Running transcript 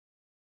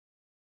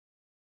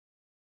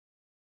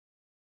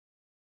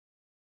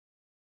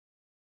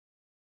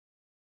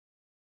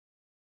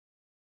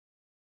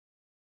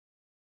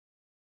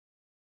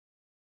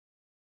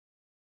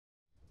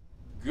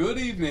Good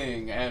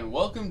evening, and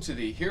welcome to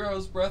the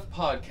Hero's Breath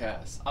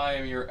podcast. I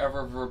am your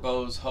ever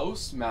verbose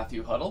host,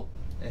 Matthew Huddle.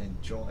 And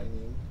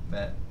joining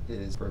Matt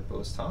is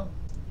verbose Tom.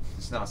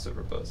 It's not so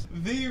verbose.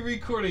 The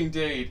recording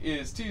date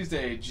is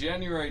Tuesday,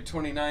 January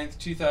 29th,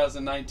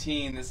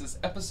 2019. This is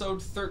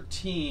episode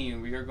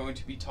 13. We are going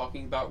to be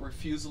talking about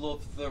Refusal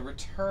of the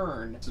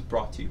Return. This is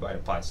brought to you by the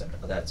Phi Center.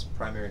 That's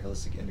Primary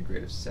Holistic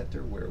Integrative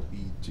Center, where we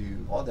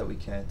do all that we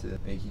can to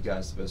make you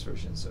guys the best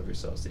versions of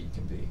yourselves that you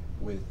can be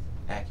with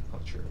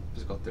acupuncture,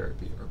 physical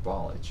therapy,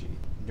 herbology,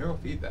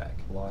 neurofeedback.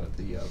 A lot of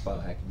the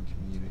biohacking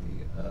community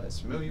is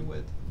familiar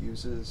with,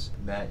 uses.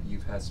 Matt,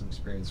 you've had some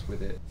experience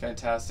with it.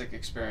 Fantastic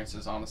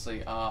experiences,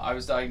 honestly. I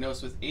was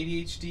diagnosed with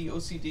ADHD,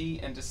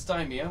 OCD, and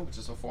dysthymia, which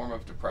is a form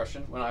of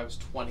depression, when I was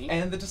 20.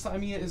 And the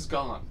dysthymia is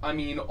gone. I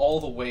mean, all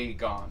the way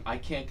gone. I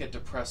can't get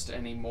depressed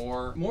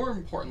anymore. More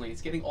importantly,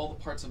 it's getting all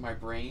the parts of my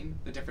brain,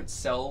 the different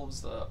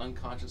selves, the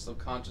unconscious,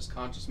 subconscious,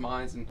 conscious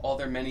minds, and all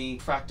their many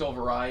fractal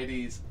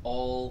varieties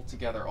all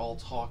together, all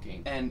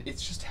talking. And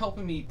it's just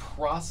helping me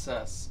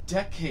process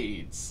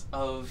decades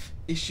of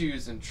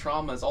issues and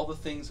traumas, all the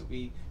things that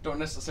we don't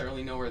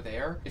necessarily know are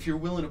there. If you're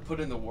willing to put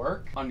in the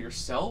work on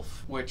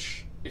yourself,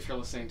 which if you're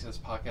listening to this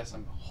podcast,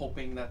 I'm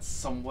hoping that's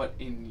somewhat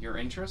in your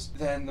interest,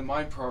 then the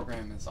Mind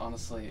program is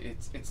honestly,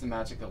 it's the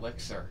magic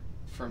elixir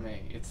for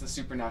me. It's the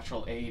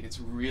supernatural aid.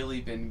 It's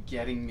really been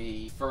getting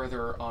me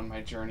further on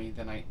my journey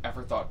than I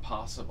ever thought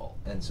possible.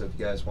 And so if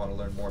you guys want to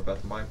learn more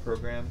about the Mind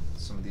program,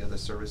 some of the other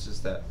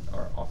services that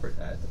are offered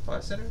at the Phi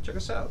Center, check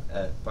us out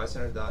at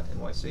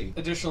phicenter.nyc.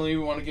 Additionally,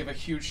 we want to give a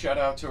huge shout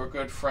out to our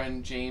good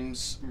friend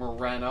James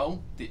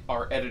Morano,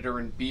 our editor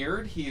in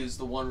beard. He is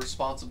the one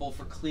responsible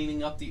for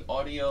cleaning up the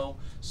audio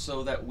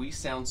so that we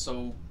sound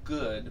so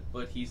good,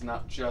 but he's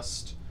not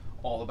just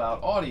all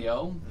about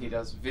audio. He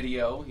does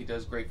video, he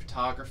does great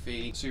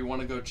photography, so you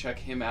want to go check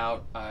him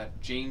out at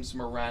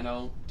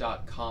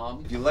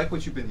jamesmorano.com. If you like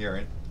what you've been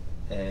hearing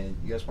and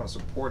you guys want to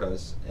support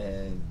us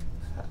and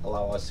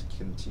allow us to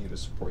continue to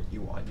support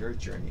you on your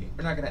journey,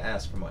 we're not going to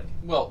ask for money.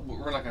 Well,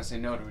 we're not going to say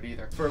no to it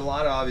either. For a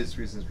lot of obvious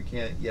reasons, we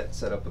can't yet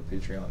set up a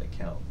Patreon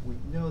account. We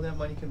know that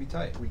money can be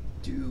tight. We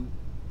do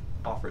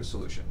offer a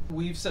solution.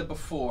 We've said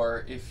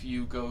before, if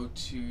you go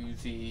to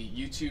the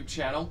YouTube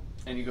channel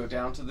and you go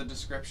down to the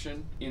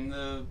description, in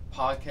the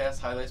podcast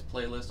highlights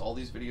playlist, all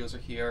these videos are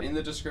here. In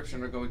the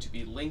description are going to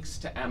be links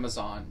to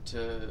Amazon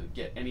to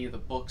get any of the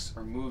books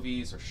or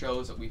movies or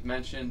shows that we've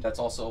mentioned. That's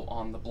also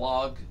on the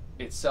blog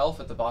itself.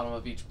 At the bottom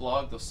of each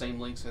blog, those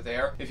same links are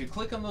there. If you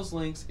click on those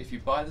links, if you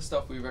buy the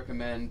stuff we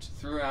recommend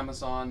through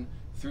Amazon,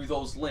 through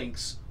those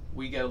links,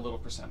 we get a little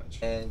percentage.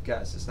 And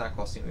guys, it's not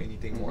costing you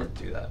anything more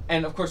to do that.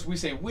 And of course we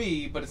say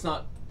we, but it's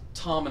not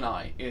Tom and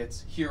I,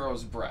 it's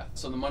Hero's Breath.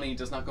 So the money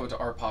does not go into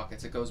our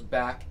pockets. It goes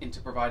back into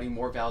providing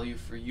more value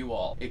for you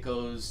all. It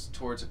goes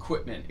towards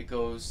equipment. It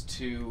goes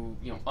to,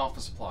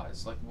 office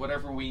supplies, like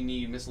whatever we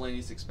need,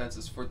 miscellaneous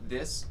expenses for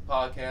this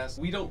podcast.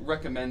 We don't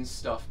recommend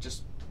stuff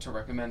just to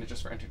recommend it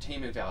just for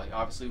entertainment value.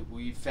 Obviously,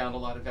 we've found a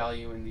lot of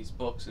value in these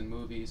books and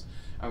movies,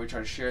 and we try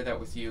to share that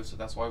with you, so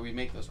that's why we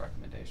make those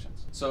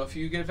recommendations. So if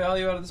you get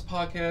value out of this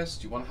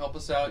podcast, you want to help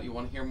us out, you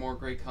want to hear more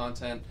great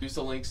content, use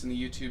the links in the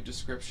YouTube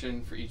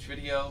description for each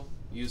video,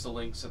 use the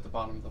links at the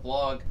bottom of the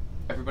blog.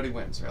 Everybody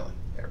wins, really.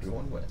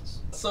 Everyone wins.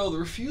 So, the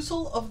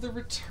Refusal of the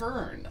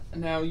Return.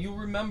 Now, you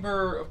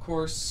remember, of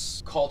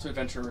course, Call to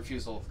Adventure and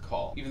Refusal of the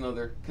Call. Even though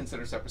they're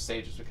considered separate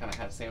stages, we kind of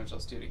had to sandwich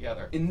those two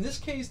together. In this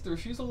case, the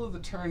Refusal of the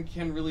Return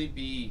can really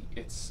be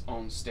its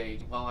own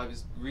stage. While I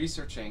was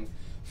researching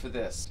for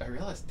this, I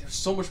realized there's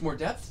so much more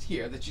depth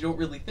here that you don't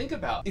really think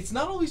about. It's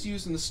not always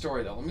used in the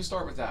story, though. Let me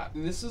start with that.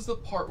 And this is the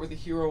part where the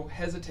hero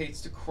hesitates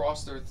to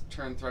cross the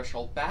return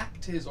threshold back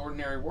to his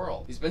ordinary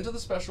world. He's been to the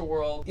special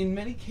world. In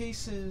many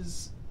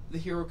cases, the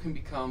hero can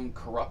become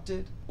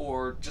corrupted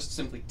or just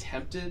simply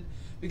tempted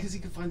because he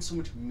can find so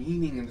much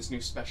meaning in this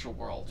new special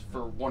world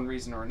for one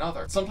reason or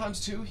another. Sometimes,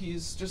 too,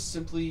 he's just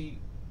simply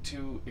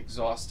too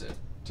exhausted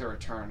to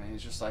return, and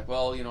he's just like,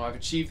 well, I've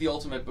achieved the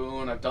ultimate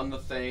boon, I've done the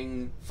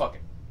thing, fuck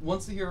it.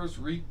 Once the heroes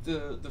reap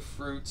the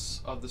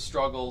fruits of the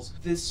struggles,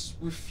 this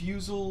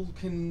refusal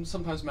can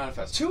sometimes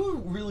manifest.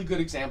 Two really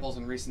good examples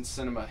in recent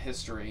cinema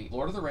history: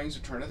 Lord of the Rings,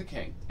 Return of the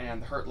King,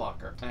 and The Hurt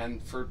Locker,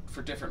 and for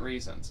different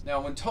reasons.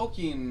 Now, when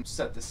Tolkien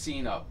set the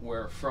scene up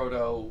where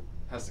Frodo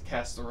has to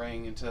cast the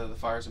ring into the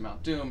fires of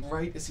Mount Doom,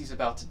 right as he's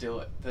about to do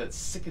it, the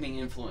sickening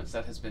influence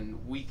that has been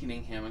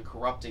weakening him and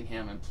corrupting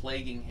him and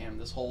plaguing him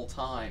this whole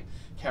time,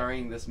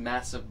 carrying this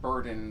massive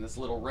burden in this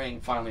little ring,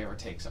 finally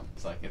overtakes him.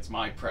 It's like, it's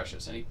my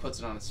precious, and he puts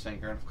it on his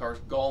finger, and of course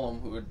Gollum,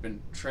 who had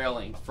been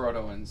trailing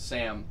Frodo and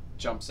Sam,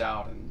 jumps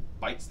out and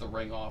bites the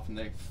ring off, and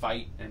they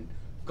fight, and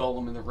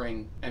Gollum in the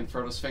ring and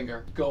Frodo's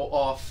finger go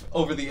off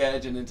over the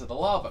edge and into the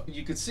lava.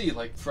 You could see,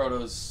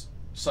 Frodo's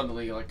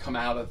suddenly come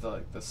out of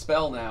the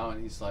spell now,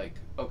 and he's like,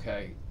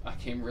 okay, I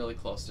came really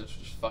close to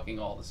just fucking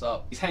all this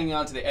up. He's hanging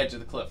on to the edge of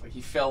the cliff. He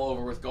fell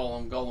over with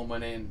Gollum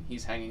went in,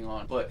 he's hanging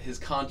on, but his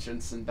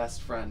conscience and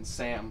best friend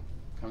Sam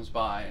comes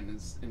by and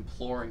is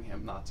imploring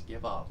him not to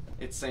give up.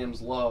 It's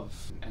Sam's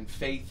love and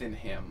faith in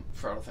him.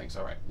 Frodo thinks,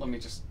 all right, let me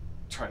just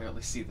try to at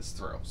least see this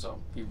through. So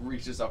he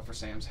reaches up for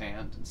Sam's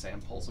hand, and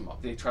Sam pulls him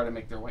up. They try to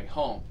make their way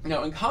home.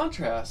 Now, in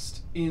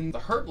contrast, in the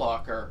Hurt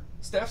Locker,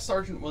 Staff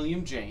Sergeant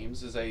William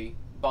James is a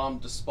bomb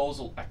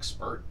disposal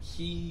expert.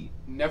 He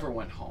never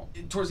went home.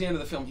 Towards the end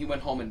of the film, he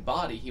went home in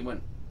body. He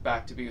went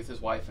back to be with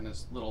his wife and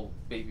his little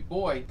baby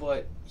boy,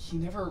 but he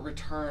never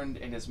returned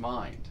in his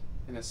mind,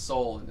 in his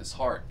soul, in his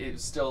heart. It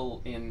was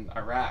still in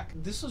Iraq.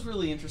 This was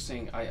really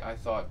interesting, I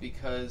thought,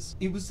 because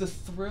it was the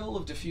thrill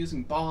of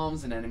defusing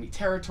bombs in enemy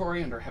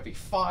territory under heavy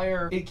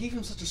fire. It gave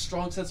him such a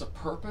strong sense of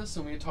purpose,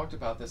 and we had talked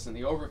about this in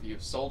the overview.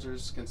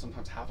 Soldiers can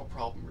sometimes have a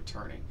problem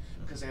returning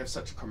because they have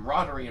such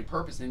camaraderie and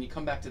purpose, and then you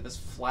come back to this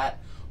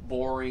flat,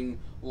 boring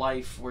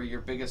life where your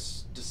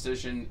biggest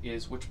decision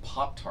is which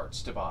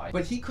Pop-Tarts to buy.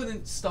 But he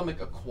couldn't stomach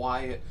a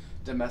quiet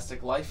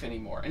domestic life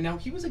anymore. And now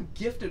he was a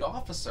gifted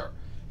officer.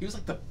 He was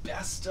like the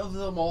best of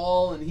them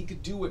all, and he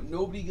could do what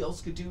nobody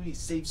else could do. He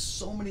saved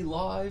so many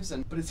lives,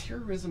 but his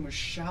heroism was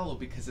shallow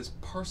because his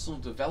personal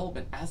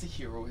development as a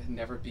hero had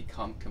never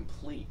become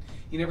complete.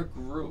 He never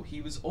grew.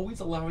 He was always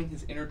allowing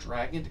his inner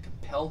dragon to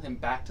compel him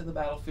back to the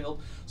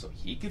battlefield so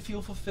he could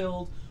feel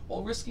fulfilled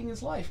while risking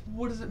his life.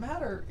 What does it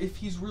matter if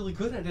he's really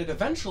good at it?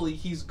 Eventually,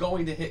 he's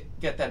going to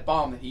get that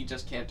bomb that he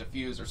just can't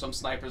defuse, or some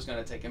sniper's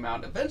going to take him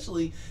out.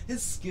 Eventually,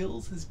 his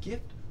skills, his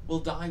gift, will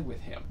die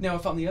with him. Now,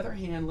 if on the other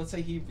hand, let's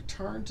say he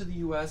returned to the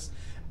US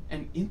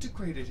and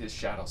integrated his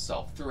shadow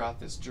self throughout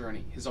this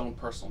journey, his own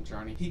personal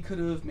journey, he could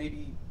have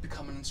maybe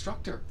become an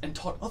instructor and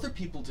taught other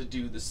people to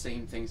do the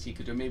same things he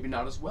could do. Maybe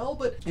not as well,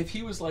 but if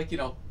he was like,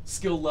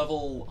 skill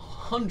level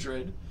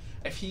 100,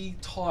 if he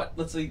taught,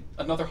 let's say,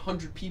 another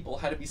 100 people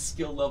how to be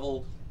skill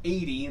level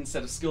 80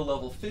 instead of skill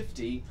level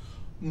 50,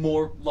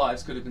 more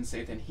lives could have been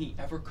saved than he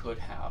ever could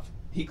have.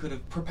 He could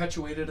have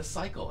perpetuated a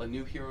cycle, a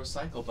new hero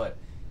cycle, but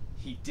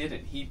he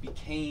didn't. He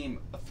became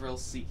a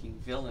thrill-seeking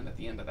villain at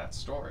the end of that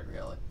story,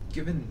 really.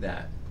 Given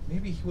that,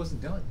 maybe he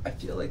wasn't done. I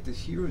feel like the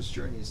hero's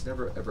journey is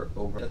never ever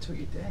over until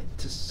you're dead.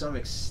 To some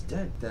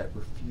extent, that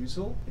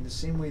refusal, in the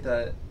same way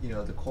that,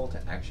 the call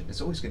to action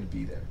is always going to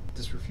be there.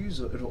 This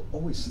refusal, it'll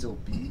always still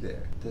be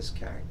there. This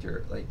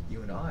character, like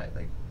you and I,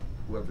 like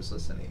whoever's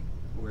listening,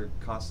 we're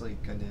constantly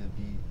going to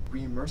be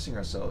re-immersing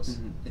ourselves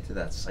into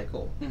that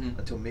cycle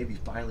until maybe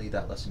finally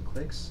that lesson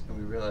clicks and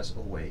we realize,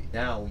 oh wait,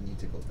 now we need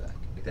to go back.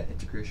 Like that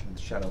integration of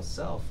the shadow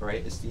self,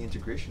 right? It's the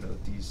integration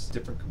of these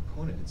different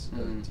components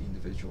of the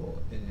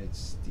individual, and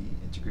it's the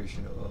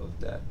integration of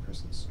that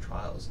person's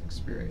trials and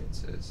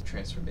experiences,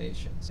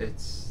 transformations.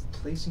 It's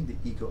placing the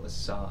ego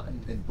aside.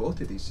 In both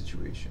of these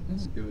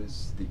situations, it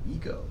was the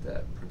ego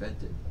that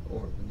prevented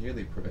or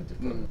nearly prevented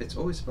from. It's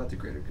always about the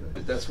greater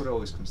good. That's what it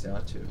always comes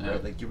down to,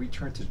 right? Like you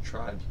return to the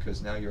tribe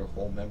because now you're a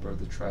whole member of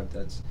the tribe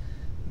that's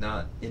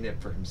not in it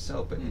for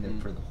himself, but in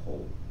it for the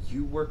whole.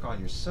 You work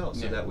on yourself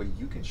so that way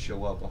you can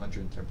show up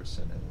 110%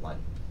 in life.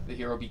 The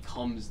hero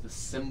becomes the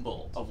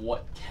symbol of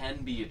what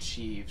can be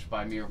achieved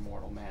by mere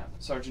mortal man.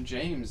 Sergeant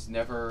James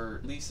never,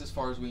 at least as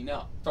far as we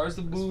know, as far as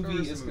the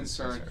movie is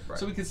concerned, right.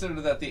 So we consider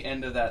that the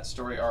end of that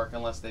story arc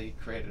unless they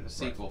created a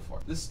sequel for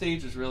it. This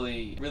stage is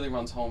really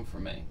runs home for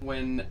me.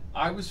 When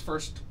I was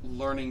first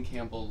learning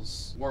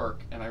Campbell's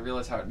work and I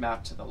realized how it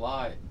mapped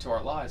to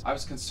our lives, I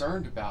was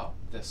concerned about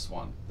this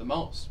one the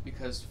most,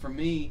 because for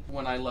me,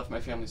 when I left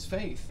my family's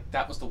faith,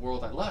 that was the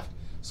world I left.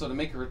 So to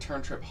make a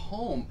return trip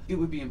home, it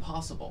would be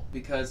impossible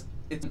because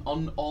it's an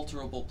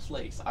unalterable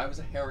place. I was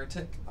a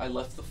heretic. I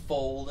left the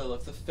fold, I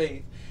left the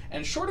faith,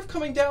 and short of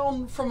coming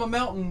down from a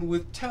mountain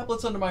with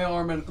tablets under my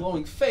arm and a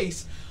glowing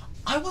face,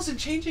 I wasn't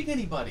changing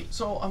anybody.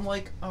 So I'm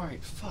like, all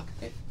right, fuck,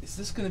 is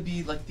this going to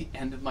be like the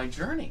end of my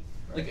journey?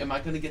 Like, am I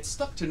going to get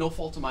stuck to no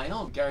fault of my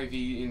own? Gary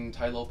Vee and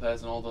Ty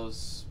Lopez and all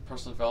those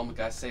personal development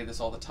guys say this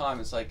all the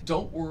time. It's like,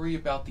 don't worry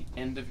about the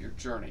end of your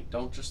journey.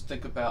 Don't just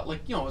think about,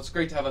 like, it's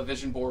great to have a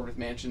vision board with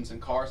mansions and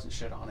cars and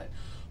shit on it,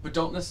 but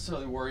don't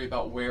necessarily worry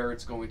about where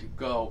it's going to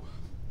go.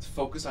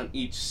 Focus on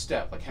each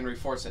step. Like Henry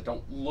Ford said,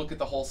 don't look at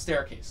the whole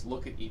staircase,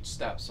 look at each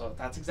step. So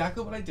that's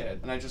exactly what I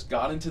did. And I just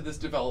got into this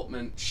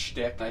development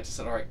shtick, and I just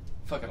said, all right,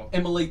 fuck it, I'll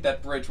immolate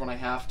that bridge when I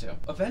have to.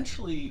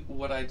 Eventually,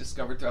 what I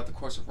discovered throughout the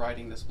course of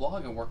writing this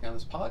blog and working on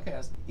this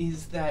podcast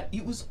is that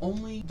it was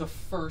only the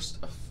first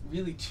of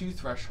really two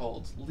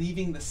thresholds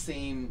leaving the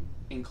same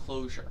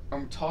enclosure.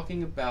 I'm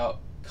talking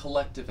about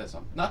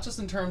collectivism, not just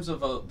in terms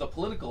of the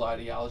political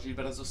ideology,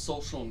 but as a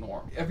social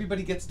norm.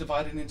 Everybody gets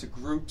divided into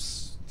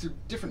groups through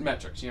different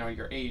metrics,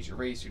 your age, your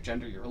race, your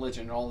gender, your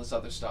religion, and all this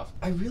other stuff.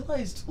 I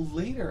realized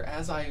later,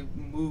 as I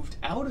moved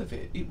out of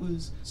it, it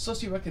was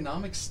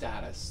socioeconomic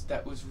status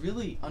that was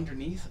really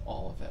underneath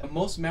all of it. And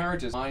most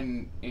marriages,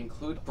 mine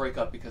include, break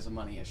up because of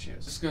money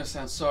issues. This is going to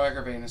sound so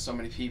aggravating to so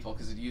many people,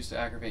 because it used to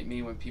aggravate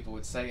me when people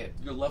would say it.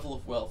 Your level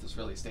of wealth is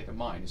really a state of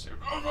mind. You say,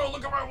 oh no,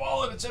 look at my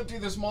wallet, it's empty,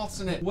 there's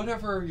moths in it.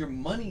 Whatever your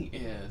money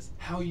is,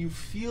 how you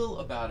feel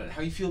about it,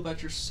 how you feel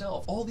about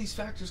yourself, all these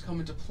factors come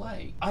into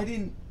play. I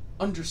didn't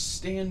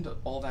understand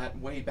all that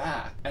way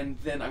back, and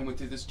then I went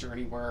through this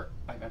journey where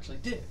I eventually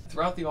did.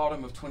 Throughout the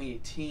autumn of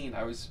 2018,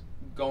 I was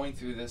going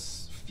through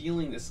this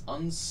feeling, this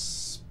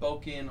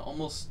unspoken,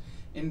 almost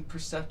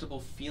imperceptible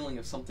feeling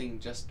of something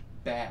just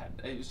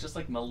bad. It was just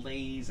like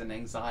malaise and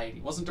anxiety.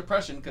 It wasn't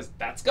depression, because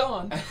that's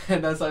gone.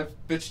 And as I've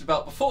bitched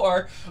about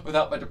before,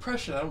 without my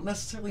depression, I don't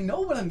necessarily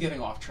know when I'm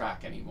getting off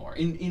track anymore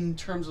in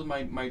terms of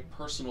my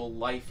personal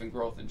life and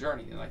growth and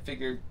journey. And I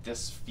figured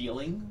this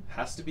feeling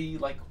has to be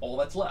like all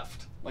that's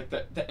left. Like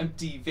the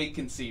empty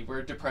vacancy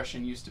where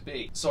depression used to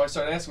be. So I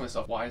started asking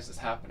myself, why is this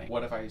happening?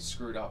 What have I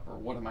screwed up, or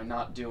what am I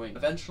not doing?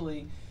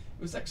 Eventually,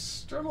 it was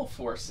external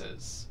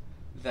forces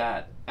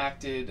that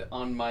acted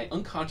on my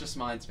unconscious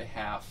mind's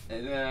behalf,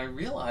 and then I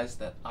realized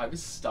that I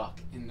was stuck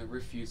in the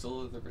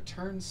refusal of the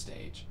return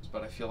stage.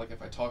 But I feel like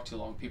if I talk too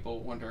long,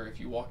 people wonder if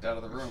you walked out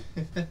of the room.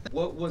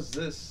 What was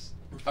this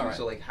refusal? All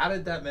right. Like, how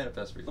did that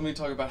manifest for you? Let me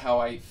talk about how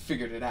I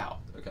figured it out.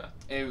 Okay.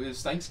 It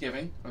was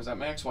Thanksgiving. I was at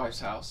my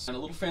ex-wife's house, and a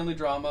little family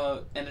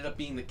drama ended up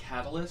being the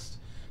catalyst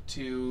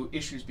to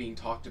issues being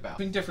talked about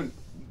between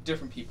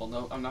different people.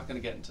 No, I'm not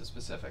going to get into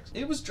specifics.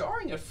 It was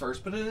jarring at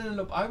first, but it ended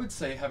up, I would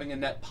say, having a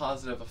net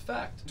positive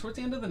effect. Towards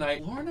the end of the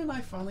night, Lauren and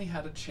I finally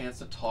had a chance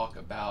to talk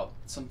about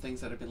some things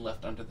that had been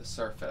left under the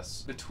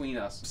surface between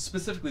us,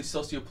 specifically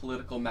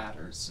socio-political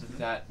matters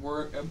that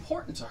were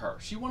important to her.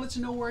 She wanted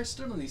to know where I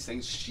stood on these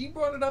things. She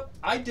brought it up.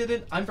 I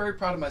didn't. I'm very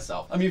proud of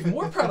myself. I'm even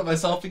more proud of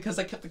myself because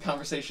I kept the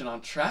conversation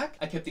on track.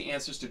 I kept the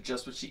answers to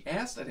just what she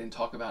asked. I didn't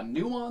talk about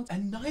nuance,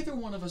 and neither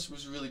one of us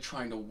was really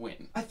trying to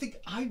win. I think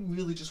I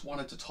really just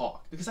wanted to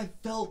talk because I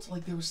felt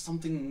like there was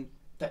something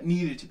that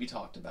needed to be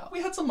talked about.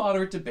 We had some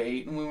moderate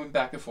debate and we went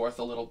back and forth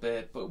a little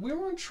bit, but we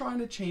weren't trying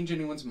to change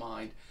anyone's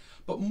mind.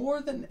 But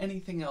more than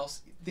anything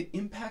else, the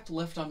impact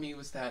left on me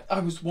was that I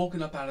was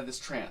woken up out of this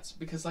trance.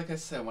 Because like I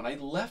said, when I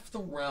left the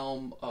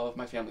realm of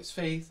my family's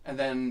faith, and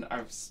then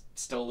I was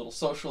still a little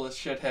socialist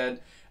shithead,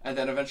 and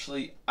then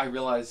eventually I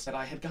realized that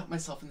I had got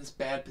myself in this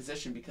bad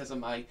position because of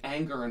my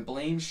anger and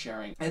blame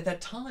sharing. At that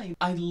time,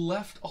 I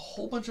left a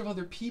whole bunch of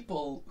other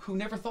people who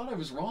never thought I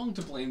was wrong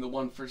to blame the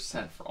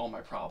 1% for all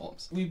my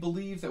problems. We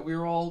believed that we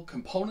were all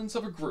components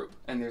of a group,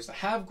 and there's the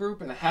have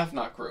group and the have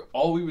not group.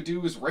 All we would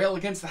do was rail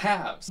against the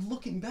haves.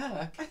 Looking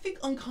back, I think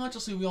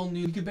unconsciously we all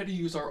knew we could better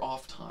use our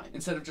off time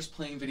instead of just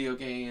playing video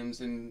games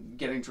and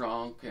getting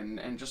drunk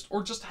and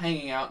just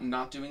hanging out and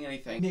not doing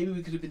anything. Maybe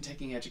we could have been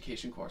taking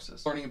education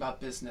courses, learning about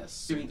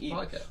business,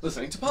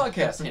 listening to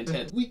podcasts, hint,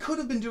 hint. We could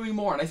have been doing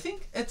more, and I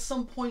think at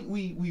some point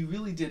we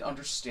really did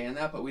understand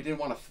that, but we didn't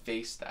want to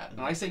face that. And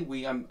I say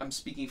we, I'm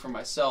speaking for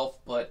myself,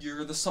 but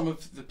you're the sum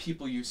of the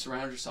people you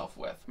surround yourself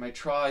with. My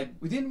tribe,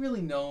 we didn't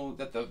really know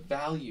that the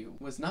value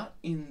was not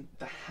in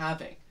the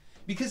having.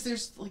 Because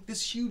there's like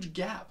this huge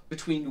gap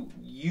between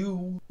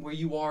you, where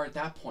you are at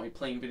that point,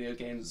 playing video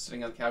games and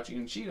sitting on the couch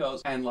eating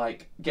Cheetos, and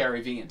like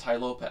Gary Vee and Ty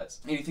Lopez.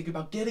 And you think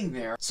about getting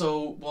there.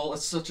 So, well,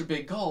 it's such a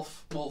big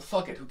gulf. Well,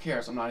 fuck it, who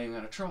cares? I'm not even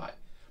gonna try.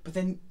 But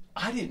then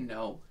I didn't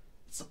know.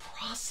 It's a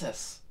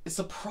process. It's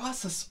a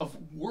process of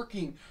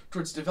working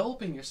towards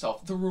developing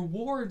yourself. The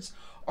rewards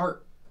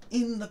are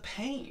in the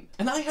pain.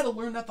 And I had to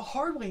learn that the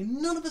hard way.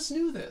 None of us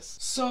knew this.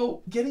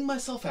 So getting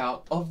myself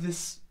out of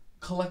this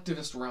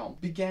collectivist realm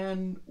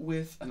began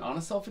with an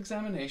honest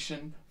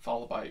self-examination,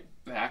 followed by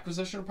the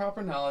acquisition of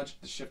proper knowledge,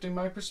 the shifting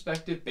my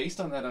perspective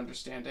based on that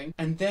understanding,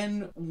 and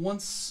then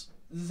once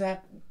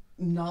that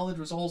knowledge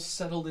was all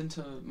settled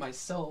into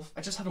myself,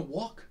 I just had to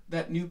walk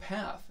that new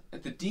path.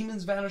 The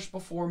demons vanished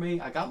before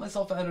me. I got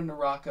myself out of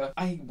Naraka.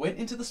 I went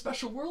into the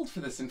special world for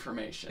this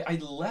information. I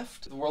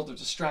left the world of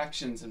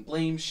distractions and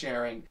blame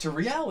sharing to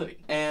reality.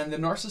 And the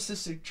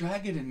narcissistic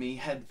dragon in me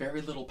had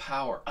very little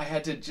power. I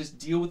had to just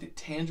deal with the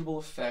tangible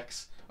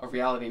effects of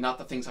reality, not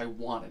the things I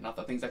wanted, not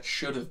the things that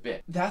should have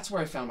been. That's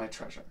where I found my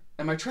treasure.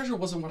 And my treasure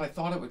wasn't what I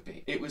thought it would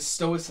be. It was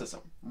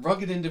stoicism,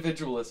 rugged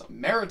individualism,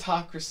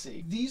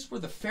 meritocracy. These were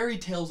the fairy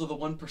tales of the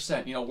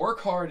 1%. You know,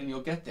 work hard and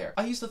you'll get there.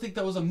 I used to think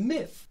that was a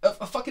myth,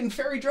 a fucking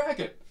fairy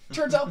dragon.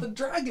 Turns out the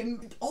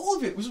dragon, all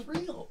of it was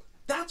real.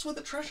 That's what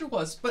the treasure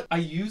was. But I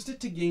used it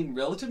to gain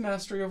relative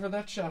mastery over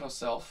that shadow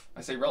self.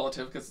 I say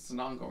relative because it's an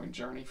ongoing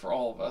journey for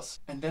all of us.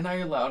 And then I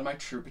allowed my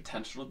true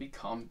potential to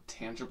become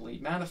tangibly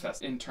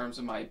manifest in terms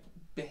of my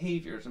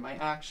behaviors and my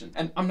actions.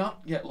 And I'm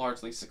not yet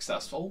largely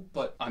successful,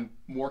 but I'm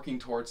working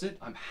towards it.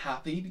 I'm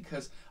happy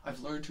because I've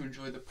learned to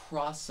enjoy the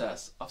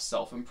process of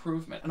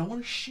self-improvement. And I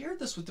want to share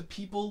this with the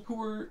people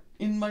who are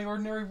in my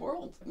ordinary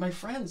world. My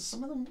friends,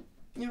 some of them,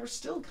 you know, are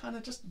still kind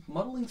of just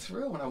muddling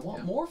through, and I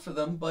want more for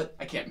them, but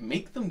I can't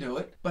make them do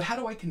it. But how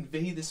do I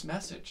convey this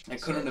message? I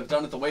couldn't have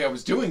done it the way I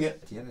was doing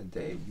it. At the end of the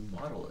day, you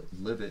model it,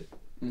 live it,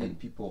 and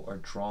people are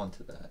drawn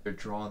to that. They're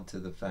drawn to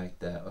the fact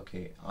that,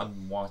 okay,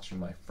 I'm watching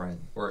my friend,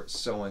 or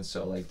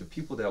so-and-so, like the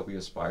people that we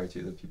aspire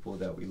to, the people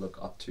that we look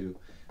up to.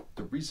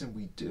 The reason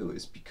we do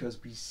is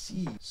because we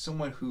see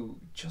someone who,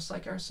 just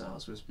like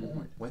ourselves, was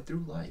born, went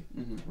through life,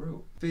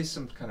 faced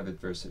some kind of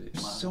adversity.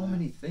 There's so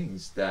many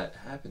things that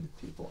happen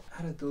to people.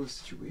 Out of those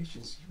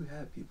situations, you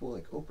have people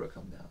like Oprah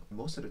come down.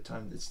 Most of the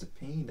time, it's the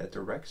pain that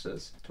directs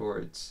us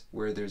towards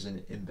where there's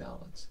an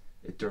imbalance.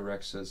 It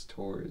directs us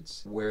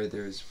towards where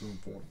there's room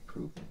for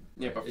improvement.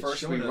 Yeah, but It's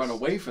first we showing run us-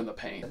 away from the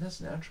pain. And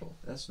that's natural.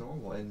 That's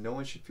normal. And no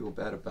one should feel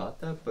bad about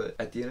that. But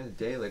at the end of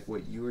the day, like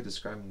what you were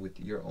describing with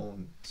your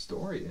own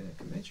story, and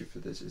I commend you for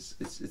this, is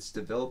it's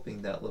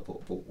developing that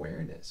level of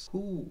awareness.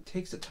 Who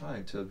takes the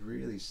time to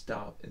really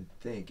stop and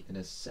think and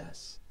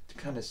assess? To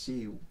kind of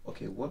see,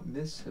 okay, what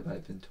myths have I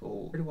been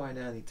told? Where do I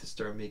now need to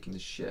start making the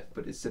shift?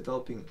 But it's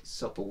developing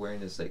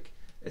self-awareness, like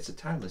it's a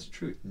timeless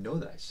truth. Know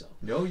thyself.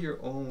 Know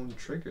your own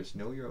triggers.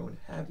 Know your own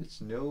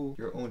habits. Know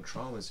your own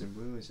traumas and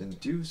wounds, and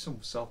do some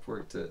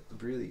self-work to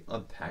really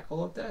unpack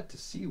all of that to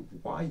see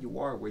why you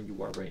are where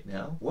you are right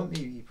now. What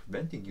may be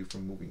preventing you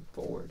from moving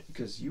forward?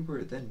 Because you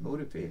were then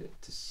motivated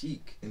to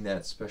seek in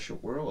that special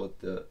world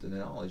the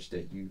knowledge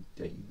that you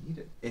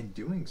needed. In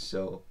doing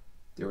so,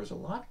 there was a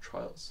lot of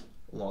trials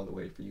along the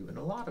way for you and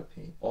a lot of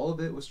pain. All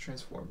of it was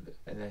transformative.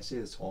 And I say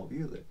this to all of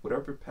you, that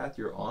whatever path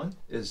you're on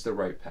is the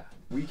right path.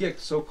 We get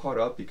so caught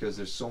up because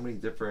there's so many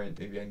different,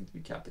 maybe I need to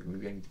be Catholic,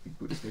 maybe I need to be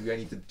Buddhist, maybe I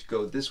need to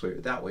go this way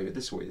or that way or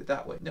this way or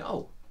that way.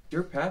 No.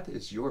 Your path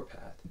is your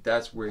path.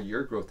 That's where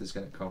your growth is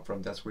going to come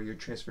from. That's where your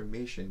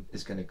transformation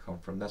is going to come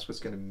from. That's what's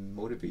going to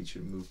motivate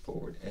you to move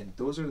forward. And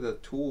those are the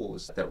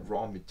tools, that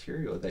raw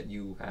material that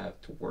you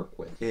have to work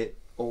with. It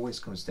always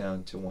comes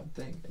down to one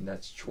thing, and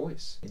that's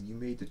choice. And you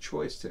made the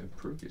choice to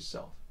improve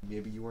yourself.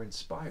 Maybe you were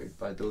inspired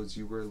by those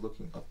you were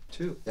looking up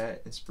to.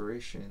 That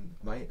inspiration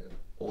might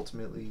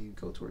ultimately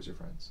go towards your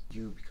friends.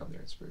 You become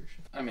their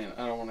inspiration. I mean,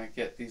 I don't want to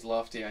get these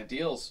lofty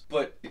ideals,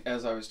 but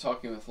as I was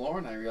talking with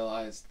Lauren, I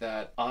realized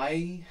that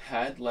I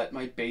had let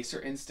my baser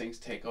instincts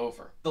take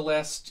over. The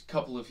last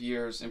couple of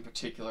years in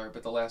particular,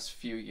 but the last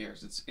few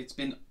years, it's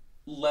been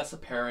less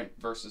apparent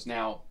versus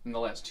now in the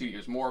last 2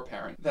 years more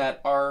apparent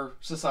that our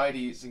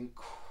society is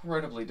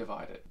incredibly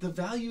divided. The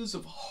values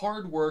of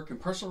hard work and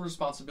personal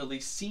responsibility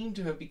seem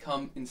to have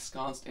become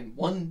ensconced in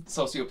one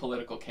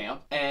socio-political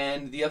camp,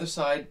 and the other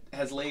side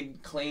has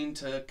laid claim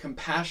to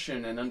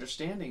compassion and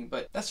understanding,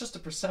 but that's just a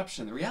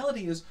perception. The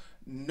reality is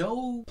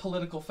no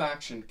political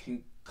faction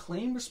can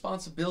claim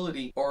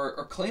responsibility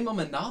or claim a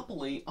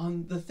monopoly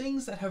on the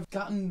things that have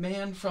gotten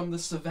man from the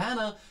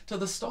savannah to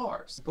the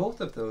stars. Both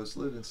of those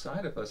live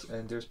inside of us,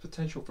 and there's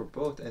potential for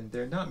both, and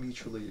they're not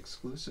mutually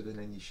exclusive in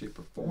any shape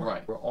or form.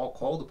 Right. We're all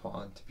called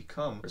upon to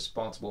become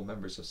responsible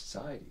members of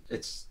society.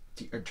 It's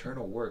the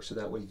internal work, so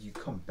that way you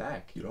come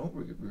back. You don't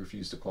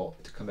refuse to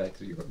come back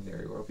to the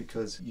ordinary world,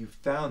 because you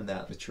found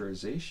that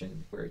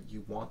maturization where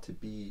you want to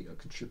be a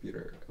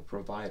contributor, a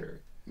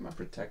provider, a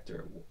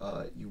protector.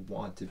 You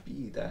want to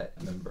be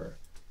that member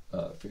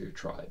for your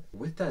tribe.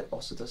 With that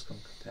also does come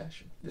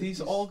compassion.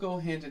 These all go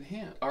hand in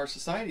hand. Our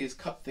society has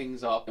cut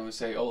things up, and we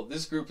say, oh,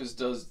 this group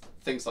does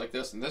things like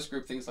this, and this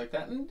group things like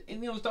that. And you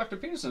know, as Dr.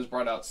 Peterson has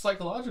brought out,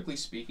 psychologically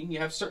speaking, you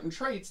have certain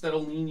traits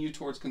that'll lean you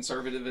towards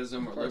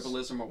conservatism or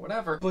liberalism or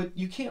whatever, but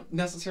you can't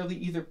necessarily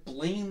either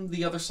blame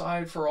the other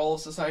side for all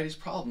of society's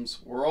problems.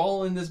 We're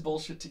all in this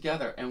bullshit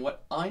together. And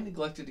what I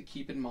neglected to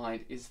keep in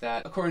mind is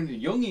that, according to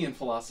Jungian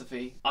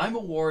philosophy, I'm a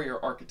warrior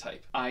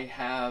archetype. I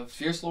have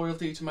fierce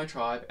loyalty to my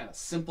tribe and a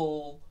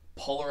simple,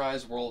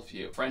 polarized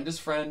worldview. Friend is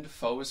friend,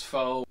 foe is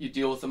foe. You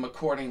deal with them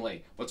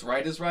accordingly. What's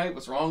right is right,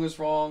 what's wrong is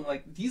wrong.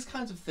 Like, these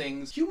kinds of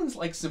things, humans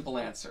like simple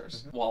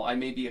answers. While I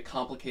may be a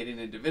complicated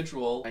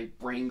individual, my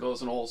brain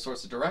goes in all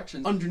sorts of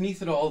directions,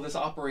 underneath it all, this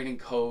operating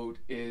code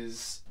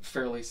is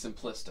fairly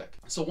simplistic.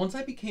 So once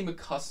I became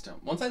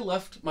accustomed, once I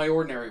left my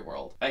ordinary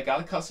world, I got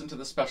accustomed to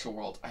the special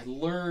world. I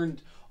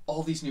learned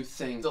all these new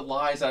things, the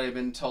lies that I've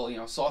been told,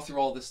 saw through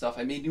all this stuff.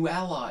 I made new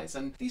allies,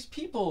 and these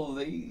people,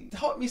 they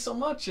taught me so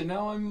much, and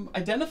now I'm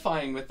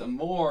identifying with them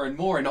more,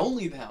 and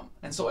only them.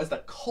 And so as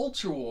the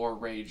culture war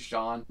raged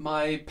on,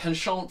 my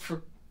penchant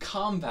for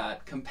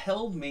combat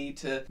compelled me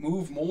to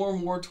move more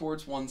and more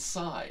towards one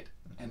side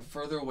and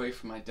further away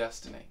from my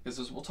destiny. Because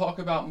as we'll talk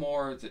about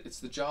more, it's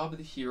the job of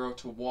the hero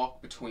to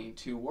walk between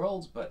two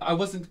worlds, but I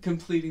wasn't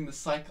completing the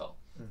cycle.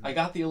 I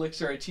got the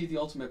elixir, I achieved the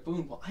ultimate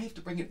boon. Well, I have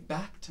to bring it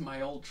back to my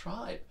old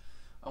tribe.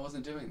 I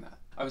wasn't doing that.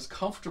 I was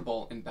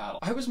comfortable in battle.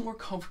 I was more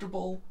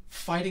comfortable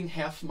fighting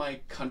half my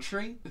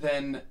country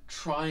than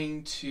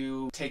trying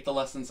to take the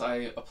lessons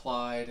I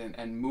applied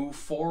and move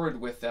forward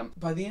with them.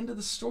 By the end of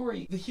the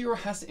story, the hero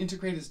has to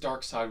integrate his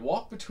dark side,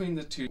 walk between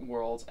the two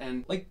worlds,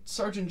 and like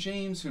Sergeant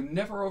James, who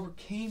never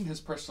overcame his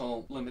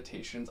personal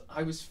limitations,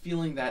 I was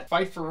feeling that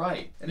fight for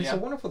right. And it's a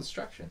wonderful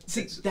distraction.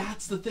 See,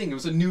 that's the thing. It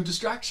was a new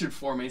distraction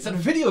for me. Instead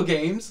of video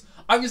games,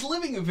 I was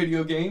living a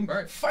video game,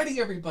 fighting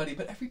everybody,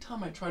 but every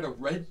time I tried to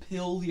red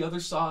pill the other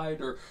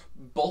side or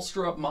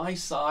bolster up my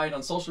side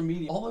on social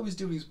media, all I was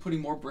doing is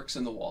putting more bricks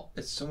in the wall.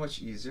 It's so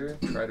much easier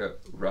to try to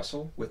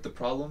wrestle with the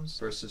problems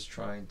versus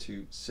trying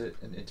to sit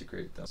and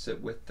integrate them.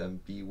 Sit with them,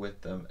 be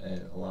with them,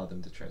 and allow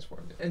them to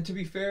transform you. And to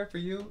be fair for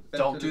you,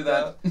 don't do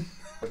that.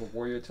 Of a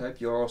warrior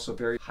type, you're also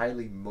very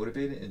highly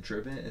motivated and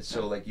driven, and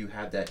so like you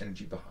have that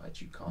energy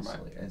behind you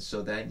constantly, and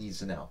so that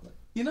needs an outlet.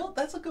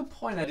 That's a good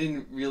point I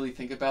didn't really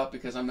think about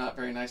because I'm not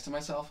very nice to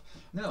myself.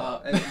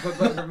 No,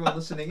 but everyone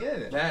listening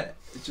in, that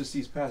just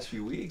these past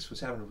few weeks was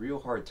having a real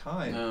hard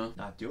time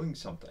not doing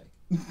something.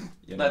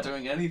 Not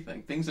doing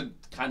anything. Things had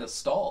kind of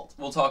stalled.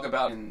 We'll talk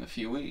about in a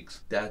few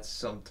weeks. That's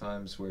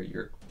sometimes where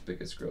your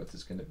biggest growth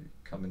is going to be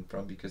coming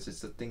from, because it's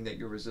the thing that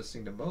you're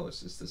resisting the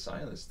most. It's the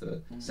silence,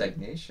 the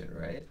stagnation,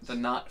 right? The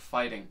not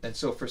fighting. And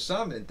so for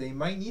some, they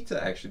might need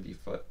to actually be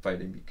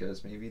fighting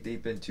because maybe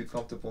they've been too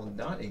comfortable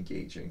not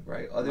engaging,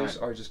 right? Others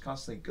are just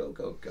constantly go,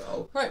 go,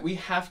 go. Right, we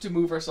have to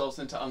move ourselves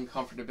into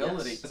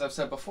uncomfortability. Yes. As I've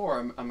said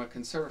before, I'm a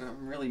conservative.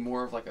 I'm really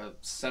more of like a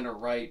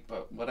center-right,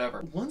 but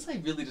whatever. Once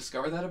I really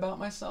discovered that about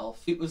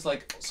myself, it was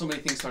like so many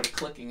things started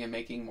clicking and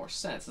making more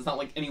sense. It's not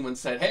like anyone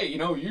said, hey, you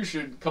know, you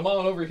should come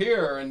on over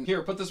here and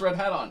here, put this red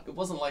hat on. It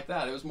wasn't like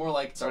that. It was more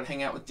like started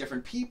hanging out with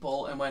different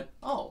people and went,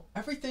 oh,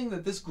 everything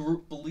that this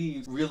group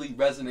believes really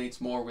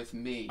resonates more with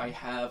me. I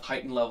have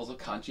heightened levels of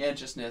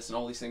conscientiousness and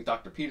all these things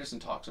Dr. Peterson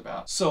talks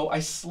about. So I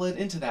slid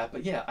into that.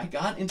 But yeah, I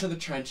got into the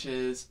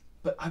trenches,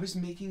 but I was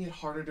making it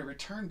harder to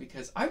return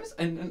because I was,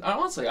 and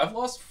honestly, I've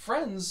lost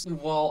friends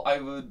while I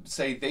would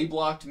say they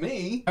blocked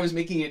me. I was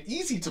making it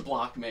easy to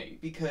block me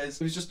because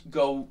it was just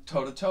go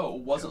toe to toe.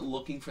 It wasn't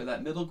looking for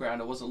that middle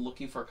ground. It wasn't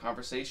looking for a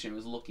conversation. It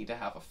was looking to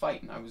have a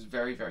fight. And I was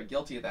very, very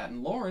guilty of that.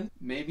 And Lauren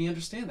made me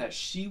understand that.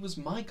 She was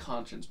my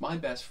conscience, my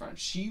best friend.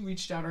 She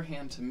reached out her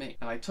hand to me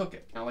and I took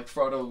it. And like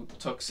Frodo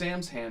took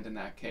Sam's hand in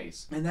that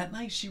case. And that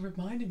night she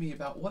reminded me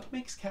about what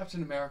makes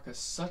Captain America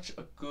such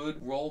a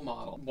good role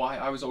model. Why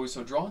I was always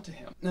so drawn to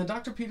him. Now,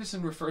 Dr.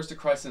 Peterson refers to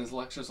Christ in his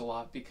lectures a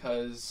lot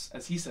because,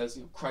 as he says,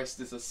 you know, Christ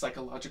is a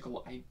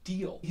psychological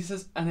ideal. He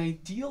says an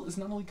ideal is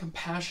not only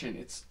compassion,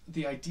 it's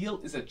the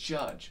ideal is a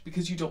judge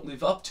because you don't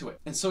live up to it.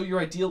 And so your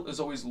ideal is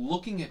always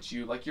looking at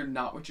you like you're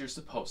not what you're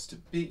supposed to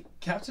be.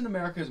 Captain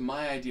America is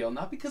my ideal,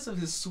 not because of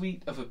his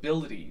suite of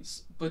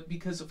abilities, but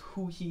because of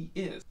who he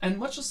is. And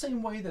much the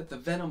same way that the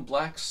Venom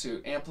black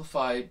suit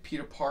amplified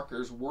Peter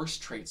Parker's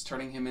worst traits,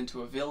 turning him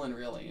into a villain,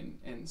 really,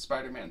 in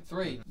Spider-Man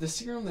 3, the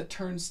serum that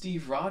turned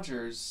Steve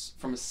Rogers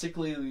from a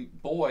sickly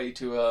boy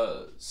to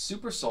a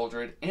super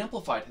soldier had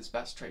amplified his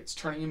best traits,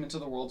 turning him into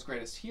the world's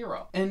greatest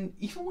hero. And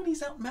even when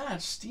he's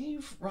outmatched,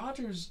 Steve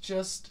Rogers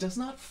just does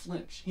not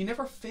flinch. He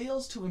never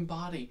fails to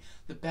embody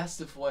the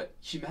best of what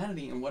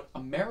humanity and what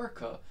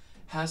America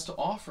has to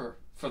offer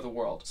for the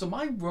world. So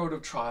my road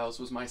of trials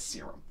was my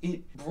serum.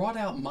 It brought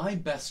out my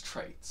best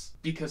traits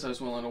because I was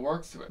willing to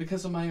work through it.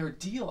 Because of my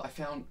ordeal, I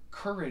found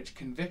courage,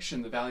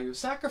 conviction, the value of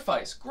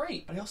sacrifice.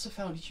 Great. But I also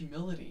found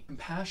humility,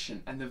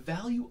 compassion, and the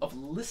value of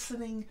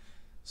listening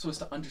so as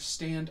to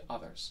understand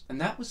others. And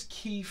that was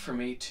key for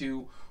me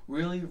to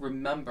really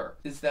remember,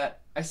 is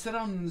that I set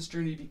out on this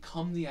journey to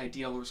become the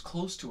ideal or as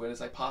close to it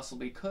as I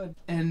possibly could.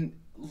 And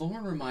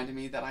Lauren reminded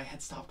me that I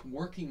had stopped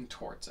working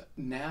towards it.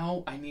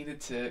 Now I needed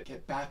to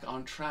get back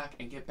on track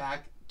and get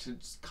back to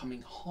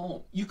coming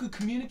home. You could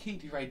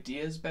communicate your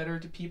ideas better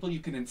to people. You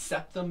can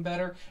incept them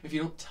better if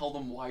you don't tell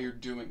them why you're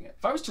doing it.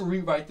 If I was to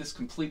rewrite this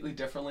completely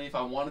differently, if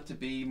I wanted to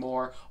be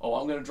more, oh,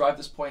 I'm going to drive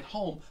this point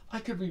home, I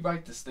could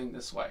rewrite this thing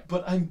this way.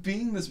 But I'm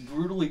being this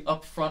brutally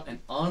upfront and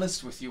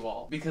honest with you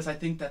all because I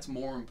think that's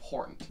more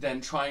important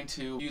than trying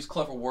to use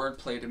clever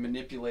wordplay to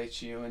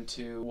manipulate you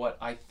into what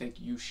I think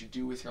you should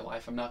do with your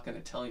life. I'm not going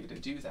to tell you to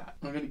do that.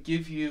 I'm going to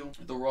give you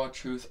the raw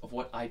truth of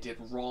what I did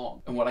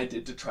wrong and what I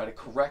did to try to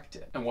correct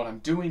it and what I'm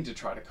doing to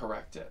try to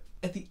correct it.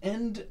 At the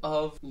end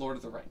of Lord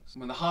of the Rings,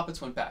 when the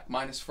Hobbits went back,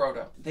 minus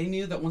Frodo, they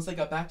knew that once they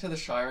got back to the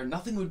Shire,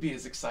 nothing would be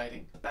as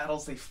exciting. The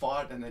battles they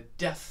fought and the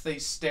death they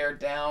stared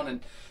down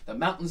and the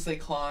mountains they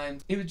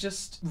climbed, it would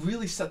just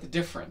really set the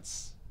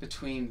difference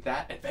between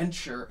that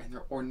adventure and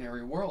their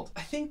ordinary world.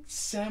 I think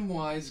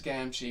Samwise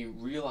Gamgee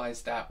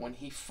realized that when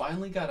he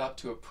finally got up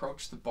to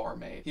approach the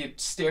barmaid. He had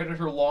stared at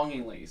her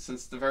longingly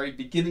since the very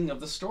beginning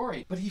of the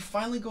story, but he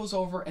finally goes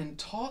over and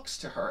talks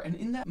to her, and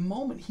in that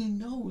moment he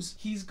knows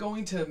he's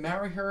going to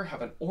marry her,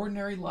 have an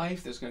ordinary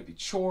life, there's going to be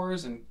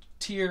chores and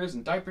tears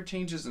and diaper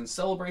changes and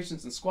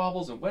celebrations and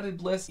squabbles and wedded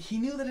bliss. He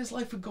knew that his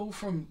life would go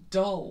from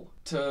dull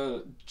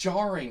to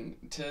jarring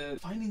to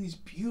finding these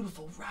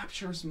beautiful,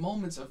 rapturous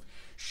moments of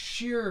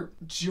sheer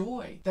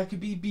joy that could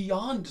be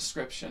beyond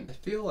description. I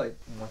feel like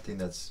one thing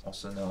that's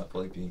also not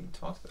really being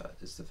talked about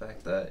is the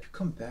fact that you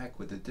come back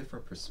with a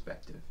different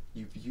perspective.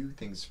 You view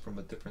things from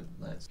a different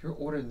lens. Your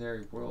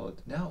ordinary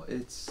world, now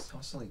it's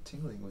constantly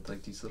tingling with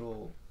like these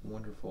little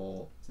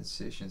wonderful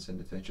sensations and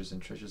adventures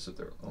and treasures of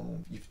their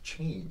own. You've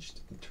changed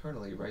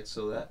internally, right?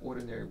 So that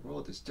ordinary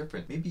world is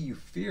different. Maybe you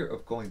fear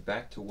of going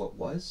back to what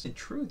was. In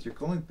truth, you're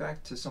going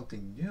back to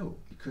something new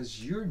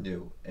because you're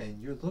new and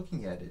you're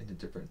looking at it in a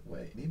different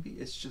way. Maybe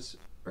it's just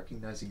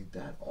recognizing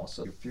that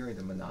also. You're fearing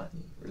the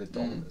monotony or the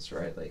dullness,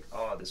 right? Like,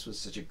 oh, this was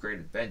such a great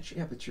adventure.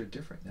 Yeah, but you're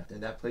different now.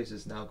 And that place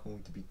is now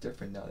going to be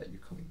different now that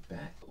you're coming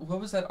back. What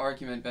was that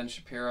argument Ben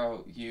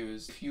Shapiro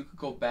used? If you could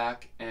go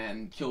back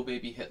and kill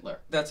baby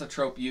Hitler. That's a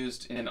trope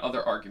used in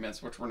other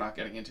arguments, which we're not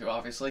getting into,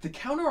 obviously. The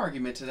counter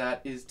argument to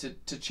that is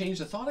to change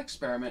the thought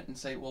experiment and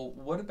say, well,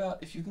 what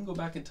about if you can go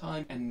back in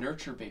time and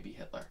nurture baby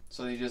Hitler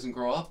so that he doesn't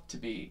grow up to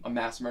be a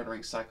mass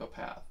murdering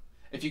psychopath?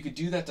 if you could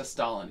do that to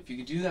Stalin, if you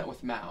could do that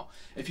with Mao,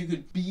 if you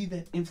could be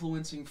that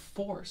influencing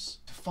force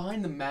to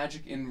find the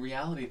magic in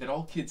reality that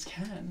all kids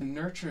can and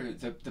nurture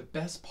the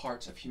best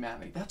parts of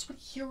humanity. That's what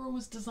Hero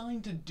was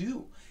designed to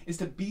do, is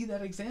to be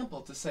that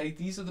example, to say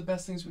these are the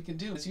best things we can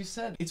do. As you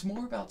said, it's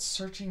more about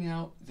searching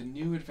out the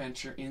new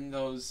adventure in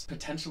those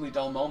potentially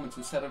dull moments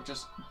instead of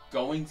just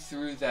going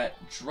through that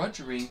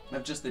drudgery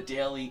of just the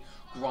daily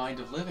grind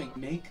of living.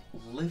 Make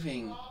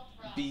living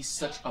be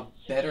such a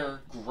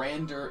better,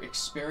 grander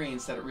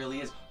experience that it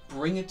really is.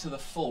 Bring it to the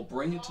full,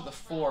 bring it to the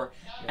fore,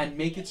 and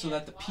make it so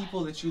that the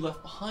people that you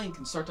left behind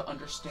can start to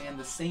understand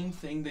the same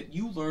thing that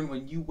you learned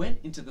when you went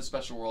into the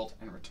special world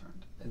and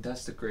returned. And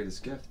that's the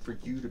greatest gift, for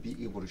you to be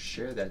able to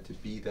share that, to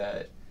be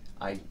that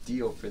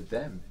ideal for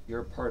them.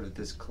 You're a part of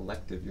this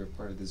collective, you're a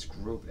part of this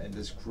group, and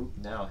this group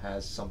now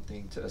has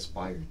something to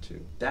aspire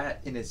to.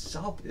 That in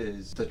itself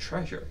is the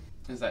treasure.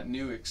 Is that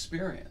new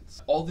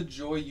experience. All the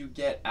joy you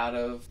get out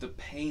of the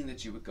pain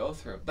that you would go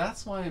through.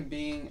 That's why I'm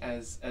being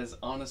as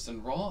honest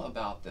and raw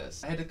about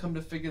this. I had to come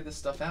to figure this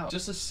stuff out.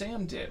 Just as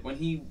Sam did when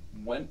he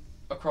went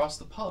across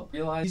the pub.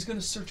 Realize he's going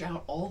to search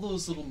out all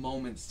those little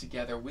moments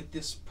together with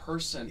this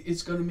person.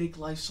 It's going to make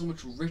life so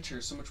much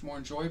richer, so much more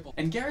enjoyable.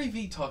 And Gary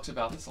Vee talks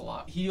about this a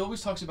lot. He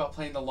always talks about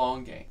playing the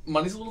long game.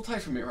 Money's a little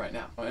tight for me right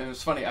now. And it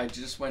was funny, I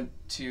just went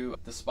to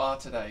the spa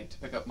today to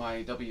pick up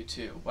my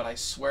W-2. What I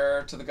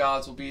swear to the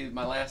gods will be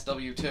my last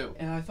W-2.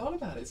 And I thought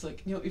about it. It's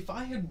like, you know, if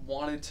I had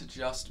wanted to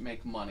just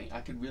make money,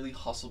 I could really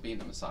hustle being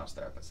a massage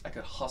therapist. I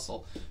could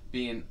hustle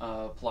being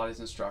a Pilates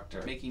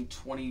instructor, making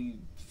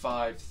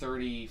 25,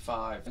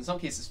 35, in some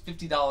cases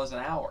 $50 an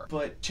hour.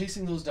 But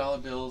chasing those dollar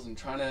bills and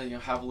trying to, you know,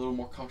 have a little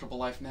more comfortable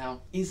life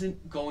now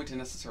isn't going to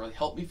necessarily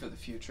help me for the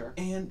future,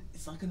 and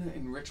it's not going to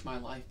enrich my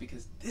life,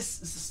 because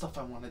this is the stuff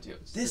I want to do.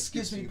 This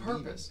gives me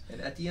purpose. And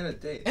at the end of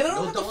the day, and I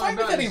don't have to fight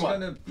with anyone.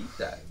 No dollar amount is going to beat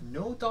that.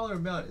 No dollar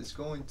amount is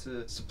going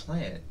to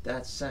supplant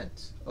that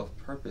sense of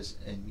purpose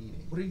and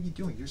meaning. What are you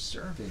doing? You're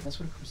serving. That's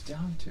what it comes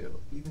down to.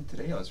 Even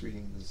today I was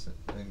reading this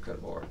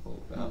incredible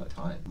article about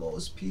time.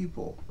 Most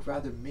people would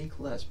rather make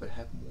less but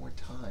have more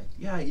time.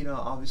 Yeah, you know,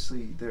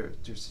 obviously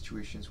there's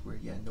situations where,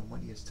 yeah, no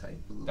money is tight.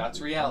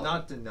 That's reality. I'm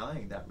not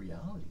denying that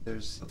reality.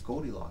 There's a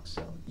Goldilocks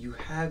zone. You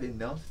have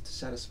enough to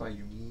satisfy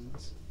your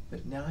needs,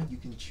 but now you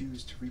can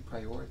choose to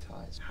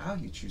reprioritize how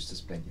you choose to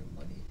spend your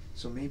money.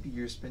 So maybe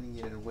you're spending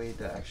it in a way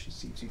that actually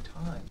saves you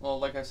time. Well,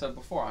 like I said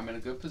before, I'm in a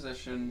good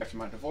position. After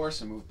my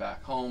divorce, I moved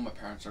back home. My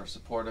parents are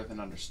supportive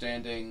and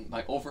understanding.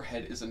 My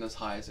overhead isn't as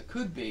high as it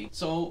could be.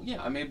 So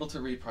yeah, I'm able to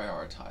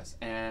reprioritize.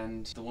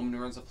 And the woman who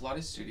runs the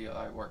Pilates studio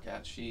I work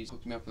at, she's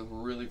hooked me up with a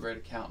really great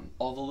accountant.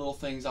 All the little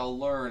things I'll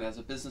learn as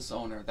a business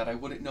owner that I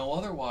wouldn't know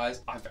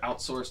otherwise, I've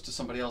outsourced to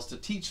somebody else to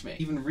teach me.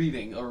 Even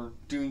reading or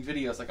doing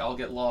videos, like I'll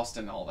get lost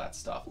in all that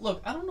stuff.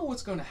 Look, I don't know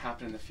what's going to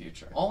happen in the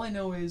future. All I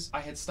know is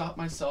I had stopped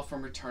myself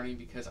from returning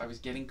because I was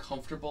getting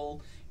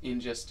comfortable in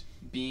just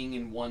being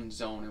in one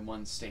zone, in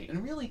one state.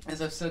 And really,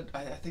 as I've said,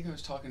 I think I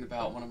was talking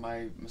about one of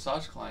my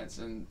massage clients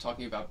and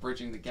talking about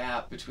bridging the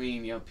gap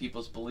between, you know,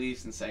 people's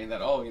beliefs and saying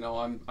that, oh, you know,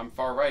 I'm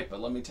far right,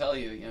 but let me tell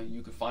you, you know,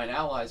 you could find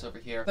allies over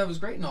here. That was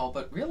great and all,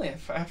 but really,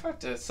 I tried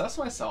to assess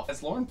myself.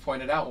 As Lauren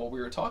pointed out while we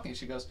were talking,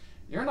 she goes,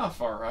 "You're not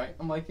far right."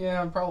 I'm like,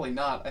 yeah, I'm probably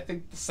not. I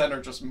think the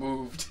center just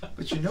moved.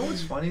 But you know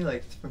what's funny?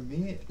 Like, for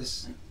me,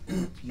 this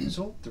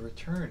refusal, the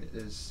return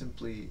is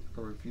simply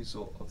a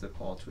refusal of the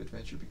call to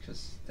adventure,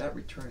 because that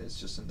return is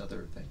just another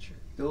adventure,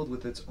 filled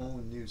with its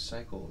own new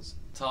cycles.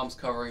 Tom's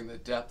covering the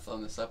depth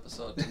on this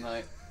episode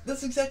tonight.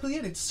 That's exactly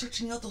it. It's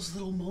searching out those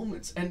little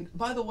moments. And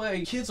by the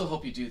way, kids will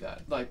help you do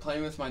that. Like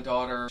playing with my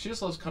daughter, she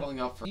just loves cuddling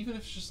up for, even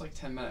if it's just like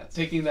 10 minutes.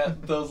 Taking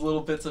those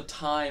little bits of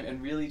time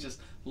and really just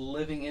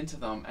living into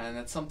them. And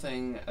that's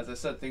something, as I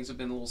said, things have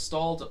been a little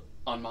stalled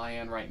on my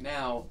end right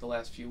now the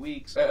last few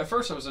weeks. At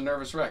first I was a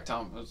nervous wreck.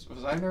 Tom, was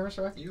I a nervous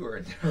wreck? You were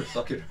a nervous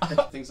fucking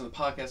wreck. Things on the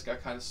podcast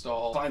got kind of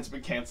stalled. Clients have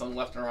been canceling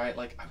left and right.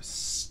 Like, I was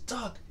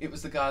stuck. It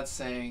was the God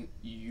saying,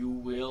 you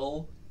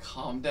will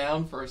calm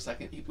down for a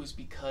second. It was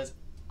because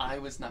I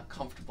was not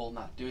comfortable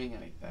not doing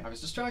anything. I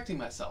was distracting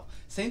myself.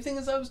 Same thing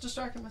as I was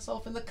distracting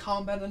myself in the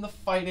combat and the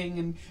fighting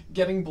and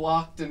getting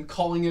blocked and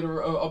calling it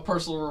a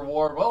personal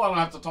reward. Well, I don't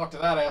have to talk to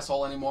that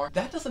asshole anymore.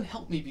 That doesn't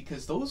help me,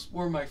 because those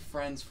were my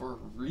friends for a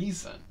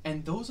reason.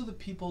 And those are the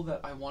people that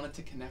I wanted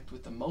to connect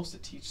with the most, to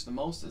teach the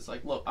most. It's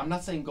like, look, I'm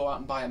not saying go out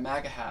and buy a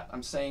MAGA hat.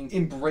 I'm saying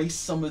embrace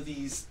some of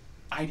these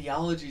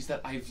ideologies that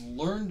I've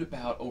learned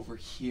about over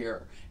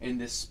here in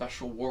this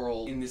special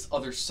world, in this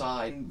other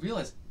side, and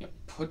realize, you know,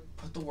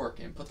 put the work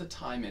in, put the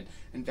time in,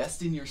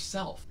 invest in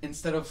yourself.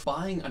 Instead of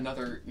buying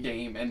another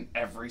game and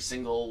every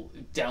single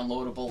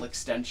downloadable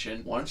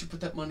extension, why don't you put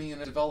that money in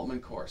a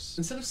development course?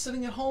 Instead of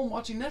sitting at home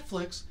watching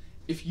Netflix,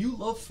 if you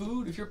love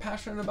food, if you're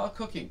passionate about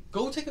cooking,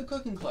 go take a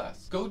cooking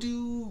class. Go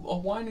do a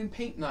wine and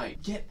paint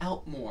night. Get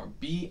out more,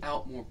 be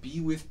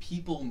with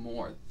people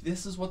more.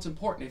 This is what's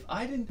important. If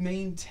I didn't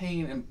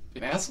maintain,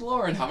 and ask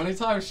Lauren how many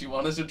times she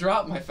wanted to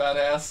drop my fat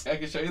ass. I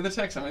can show you the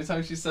text, how many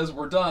times she says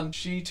we're done.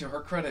 She, to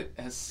her credit,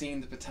 has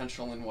seen the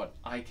potential in what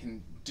I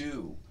can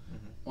do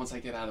once I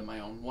get out of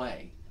my own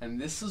way. And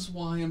this is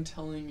why I'm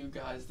telling you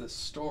guys this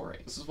story.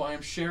 This is why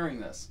I'm sharing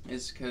this,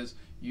 is because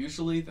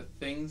usually the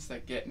things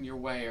that get in your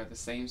way are the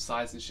same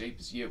size and shape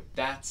as you.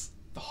 That's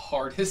the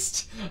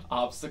hardest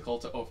obstacle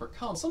to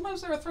overcome.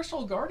 Sometimes there are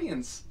threshold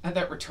guardians at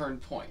that return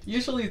point.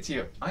 Usually it's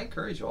you. I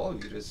encourage all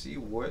of you to see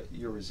what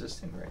you're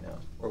resisting right now,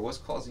 or what's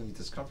causing you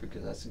discomfort,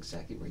 because that's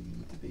exactly where you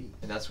need to be.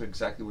 And that's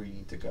exactly where you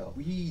need to go.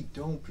 We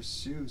don't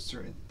pursue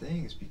certain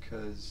things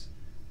because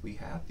we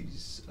have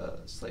these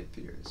slight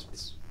fears.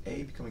 It's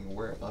A, becoming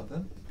aware of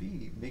them,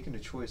 B, making a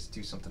choice to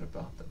do something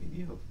about them. Maybe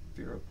you have a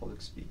fear of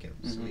public speaking,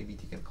 so maybe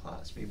taking a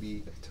class,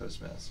 maybe a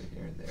Toastmaster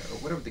here and there, or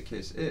whatever the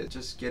case is,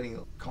 just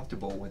getting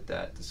comfortable with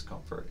that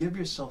discomfort. Give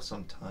yourself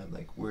some time.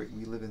 Like,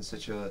 we live in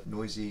such a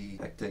noisy,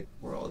 hectic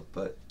world,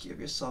 but give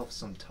yourself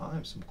some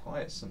time, some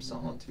quiet, some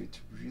solitude to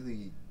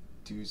really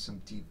do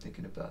some deep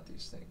thinking about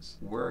these things.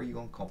 Where are you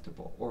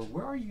uncomfortable, or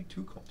where are you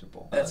too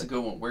comfortable? That's a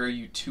good one. Where are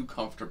you too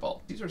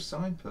comfortable? These are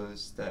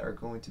signposts that are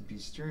going to be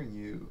steering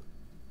you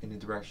in the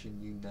direction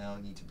you now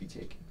need to be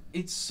taking.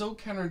 It's so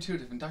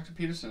counterintuitive, and Dr.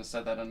 Peterson has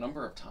said that a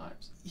number of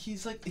times.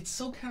 He's like, it's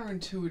so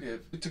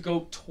counterintuitive to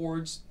go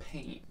towards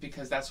pain,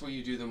 because that's where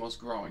you do the most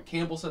growing.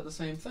 Campbell said the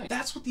same thing.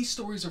 That's what these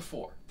stories are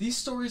for. These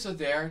stories are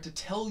there to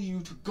tell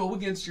you to go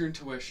against your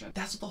intuition.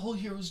 That's what the whole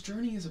hero's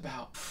journey is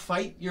about.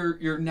 Fight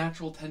your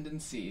natural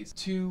tendencies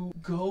to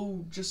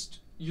go just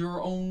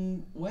your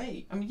own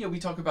way. I mean, yeah, we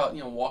talk about,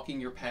 walking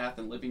your path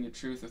and living your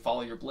truth and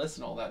follow your bliss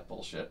and all that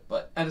bullshit,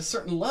 but at a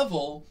certain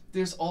level,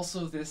 there's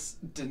also this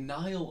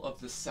denial of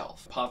the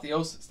self.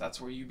 Apotheosis,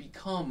 that's where you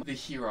become the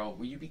hero,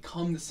 where you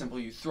become the symbol,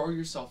 you throw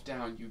yourself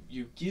down,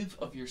 you give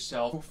of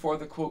yourself for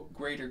the, quote,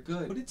 greater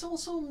good, but it's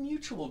also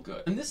mutual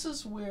good. And this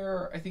is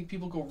where I think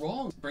people go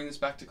wrong. Bring this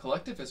back to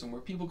collectivism,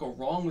 where people go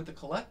wrong with the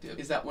collective,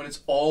 is that when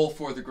it's all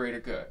for the greater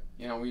good.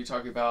 When you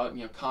talk about,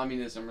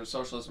 communism or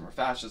socialism or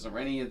fascism or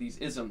any of these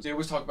isms, they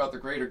always talk about the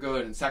greater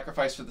good and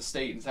sacrifice for the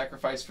state and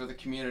sacrifice for the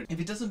community. If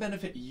it doesn't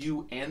benefit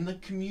you and the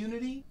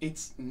community,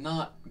 it's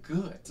not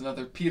good. It's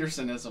another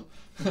Petersonism.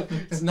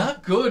 It's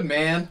not good,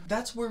 man.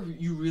 That's where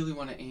you really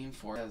want to aim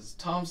for. As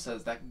Tom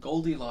says, that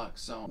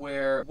Goldilocks zone,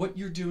 where what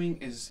you're doing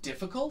is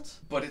difficult,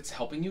 but it's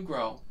helping you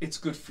grow. It's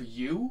good for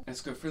you, and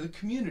it's good for the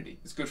community.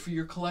 It's good for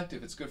your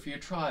collective. It's good for your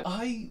tribe.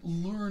 I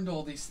learned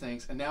all these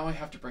things, and now I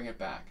have to bring it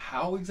back.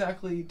 How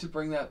exactly to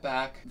bring that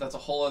back? That's a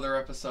whole other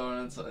episode,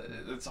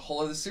 and it's a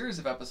whole other series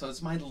of episodes.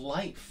 It's my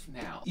life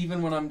now.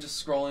 Even when I'm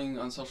just scrolling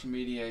on social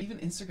media, even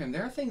Instagram,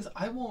 there are things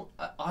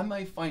I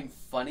might find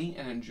funny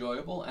and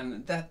enjoyable,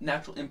 and that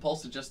natural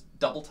impulse to just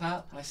double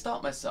tap, and I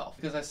stop myself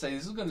because I say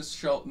this is going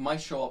to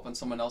might show up on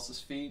someone else's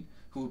feed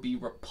who would be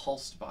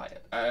repulsed by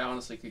it. I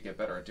honestly could get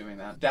better at doing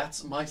that.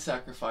 That's my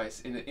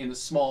sacrifice in a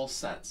small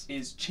sense,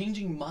 is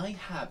changing my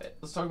habit.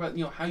 Let's talk about,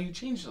 how you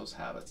change those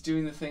habits.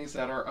 Doing the things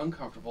that are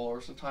uncomfortable,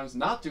 or sometimes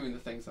not doing the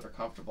things that are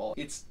comfortable.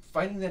 It's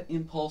fighting that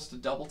impulse to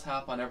double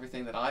tap on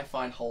everything that I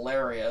find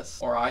hilarious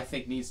or I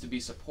think needs to be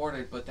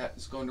supported, but that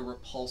is going to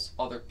repulse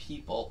other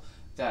people,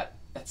 that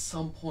at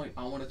some point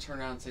I want to turn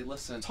around and say,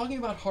 listen, talking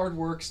about hard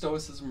work,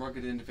 stoicism,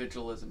 rugged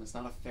individualism is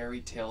not a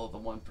fairy tale of the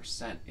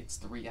 1%. It's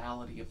the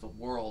reality of the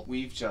world.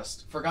 We've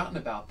just forgotten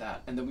about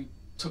that. And then we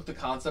took the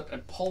concept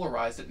and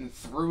polarized it and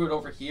threw it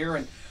over here.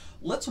 And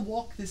let's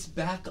walk this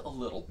back a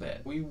little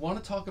bit. We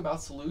want to talk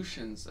about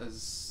solutions,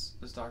 as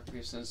Dr.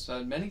 Peterson has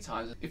said many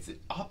times. If the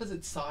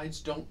opposite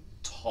sides don't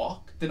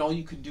talk, then all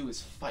you can do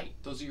is fight.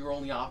 Those are your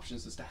only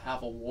options, is to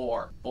have a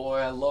war. Boy,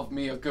 I love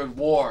me a good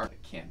war.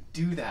 I can't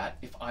do that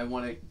if I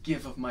want to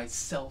give of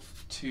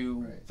myself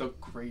to the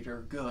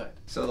greater good.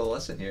 So the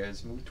lesson here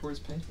is move towards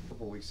pain. A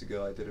couple weeks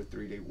ago, I did a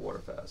 3-day water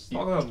fast.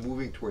 Talk about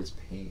moving towards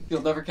pain.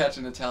 You'll never catch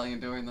an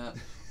Italian doing that.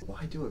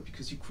 Why do it?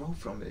 Because you grow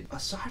from it.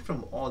 Aside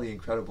from all the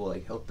incredible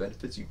health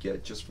benefits you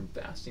get just from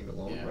fasting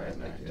alone,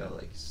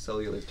 like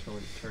cellular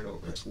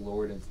turnover,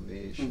 lowered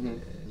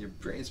inflammation, and your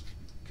brain's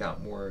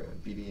got more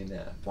beauty in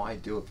that. Why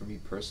do it? For me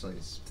personally,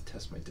 is to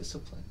test my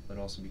discipline, but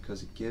also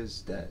because it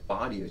gives that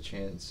body a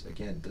chance,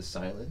 again, the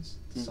silence,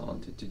 the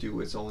solitude, to do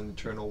its own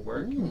internal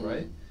work,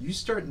 right? You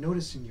start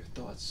noticing your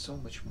thoughts so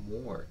much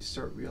more. You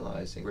start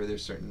realizing where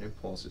there's certain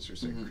impulses or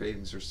certain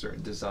cravings or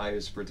certain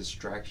desires for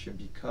distraction,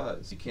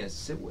 because you can't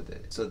sit with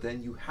it. So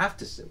then you have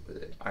to sit with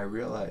it. I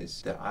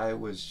realized that I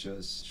was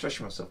just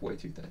stretching myself way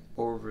too thin,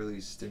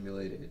 overly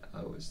stimulated.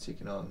 I was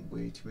taking on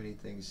way too many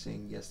things,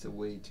 saying yes to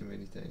way too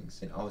many things,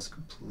 and I was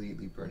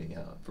completely burning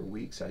out. For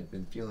weeks, I'd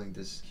been feeling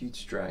this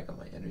huge drag on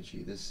my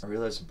energy. I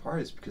realized in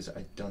part is because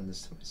I'd done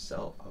this to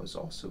myself. I was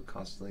also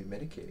constantly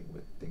medicating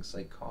with things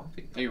like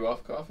coffee. Are you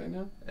off coffee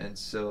now? And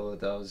so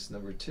that was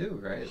number 2,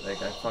 right? I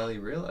finally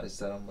realized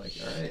that I'm like,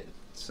 all right,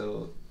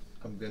 so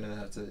I'm gonna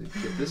have to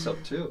give this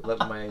up too. Let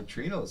my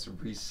adrenals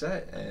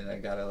reset, and I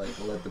gotta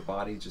let the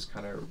body just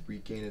kind of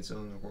regain its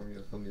own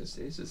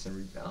homeostasis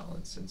and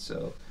rebalance. And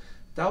so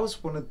that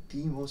was one of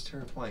the most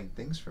terrifying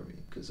things for me,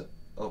 because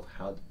of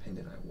how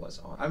dependent I was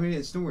on. I mean,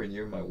 it's nowhere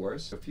near my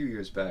worst. A few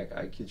years back,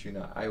 I kid you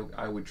not,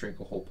 I would drink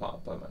a whole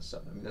pot by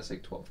myself. I mean, that's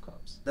like 12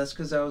 cups. That's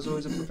because I was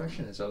always a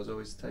perfectionist. I was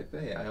always type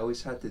A. I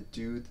always had to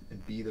do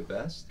and be the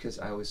best because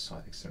I always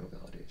sought external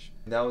validation.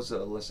 And that was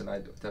a lesson I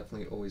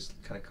definitely always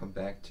kind of come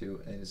back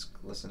to, and it's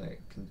a lesson I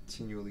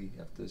continually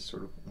have to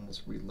sort of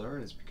almost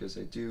relearn, is because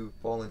I do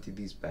fall into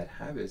these bad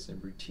habits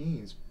and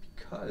routines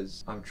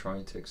because I'm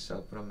trying to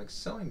excel, but I'm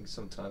excelling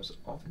sometimes,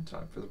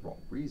 oftentimes, for the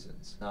wrong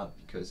reasons, not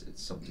because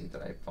it's something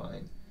that I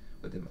find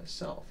within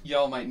myself.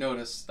 Y'all might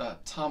notice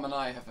Tom and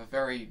I have a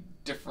very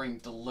differing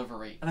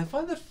delivery. And I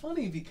find that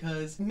funny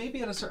because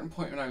maybe at a certain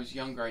point when I was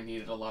younger I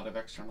needed a lot of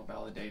external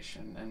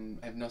validation, and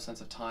I have no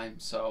sense of time,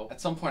 so at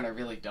some point I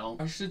really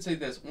don't. I should say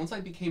this, once I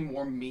became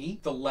more me,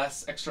 the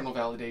less external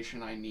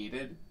validation I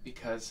needed,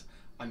 because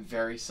I'm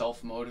very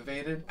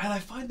self-motivated. And I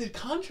find the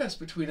contrast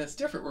between us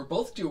different. We're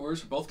both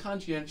doers, we're both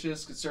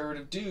conscientious,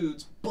 conservative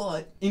dudes,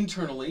 but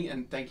internally,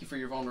 and thank you for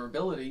your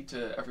vulnerability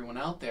to everyone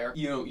out there,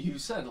 you know, you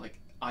said, like,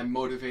 I'm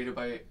motivated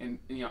by,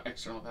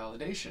 external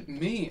validation.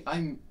 Me,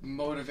 I'm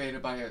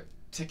motivated by a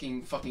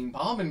ticking fucking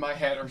bomb in my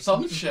head or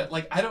some shit.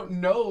 Like, I don't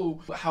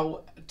know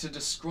how to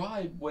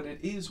describe what it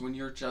is when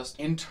you're just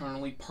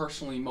internally,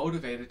 personally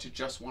motivated to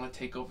just want to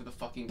take over the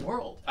fucking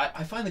world.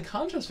 I find the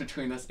contrast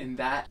between us in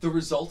that the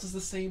result is the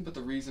same, but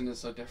the reason is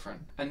so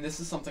different. And this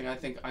is something I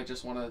think I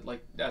just want to,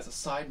 like, as a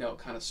side note,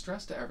 kind of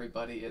stress to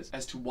everybody, is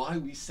as to why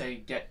we say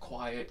get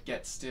quiet,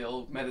 get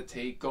still,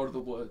 meditate, go to the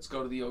woods,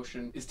 go to the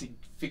ocean, is to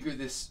figure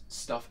this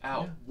stuff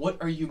out. Yeah. What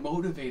are you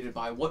motivated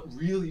by? What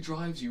really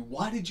drives you?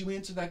 Why did you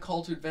answer that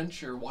call to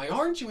adventure? Why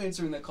aren't you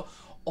answering that call?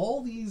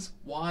 All these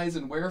whys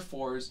and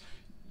wherefores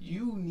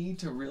you need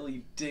to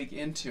really dig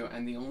into,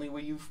 and the only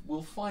way you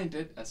will find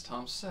it, as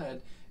Tom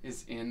said,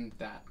 is in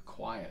that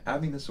quiet.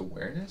 Having this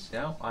awareness,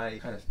 now I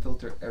kind of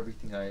filter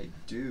everything I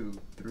do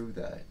through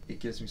that. It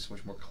gives me so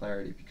much more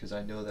clarity because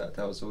I know that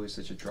that was always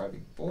such a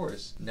driving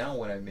force. Now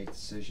when I make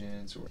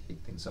decisions or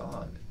take things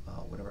on,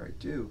 whatever I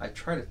do, I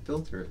try to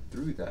filter it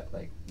through that.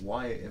 Like,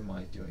 why am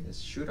I doing this?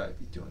 Should I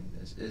be doing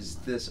this? Is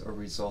this a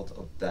result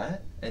of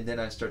that? And then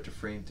I start to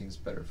frame things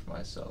better for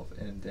myself,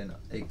 and then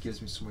it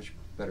gives me so much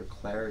better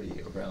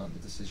clarity around the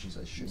decisions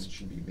I should and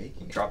shouldn't be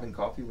making. Dropping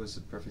coffee was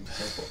a perfect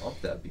example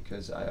of that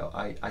because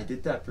I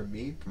did that for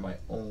me, for my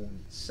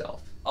own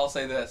self. I'll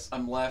say this,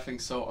 I'm laughing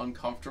so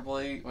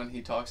uncomfortably when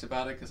he talks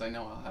about it because I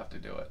know I'll have to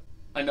do it.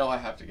 I know I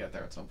have to get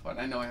there at some point.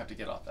 I know I have to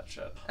get off that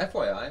shit.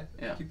 FYI,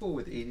 yeah. People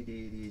with ADD,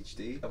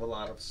 ADHD have a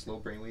lot of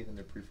slow brainwave in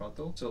their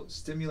prefrontal. So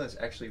stimulants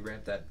actually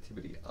ramp that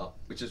activity up,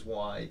 which is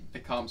why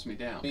it calms me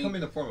down. It can come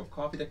in the form of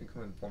coffee, that can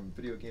come in the form of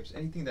video games,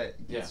 anything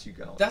that gets you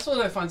going. That's what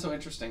I find so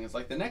interesting. Is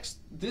like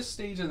this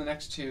stage and the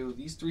next two,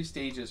 these three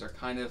stages are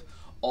kind of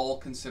all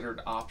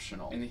considered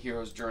optional in the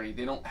hero's journey.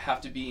 They don't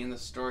have to be in the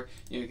story.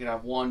 You could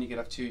have one, you could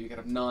have two, you could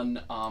have none.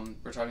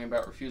 We're talking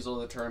about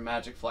Refusal of the Turn,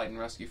 Magic Flight, and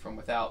Rescue from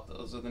Without.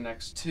 Those are the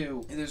next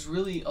two. And there's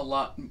really a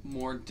lot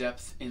more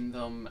depth in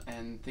them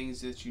and things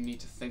that you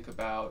need to think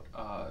about.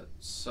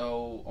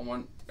 So I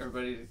want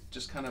everybody to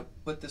just kind of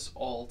put this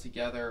all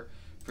together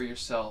for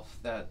yourself,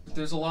 that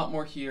there's a lot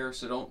more here,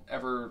 so don't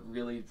ever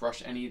really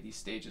rush any of these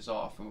stages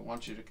off, and we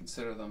want you to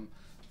consider them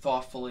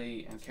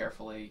thoughtfully and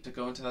carefully, to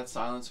go into that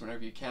silence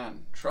whenever you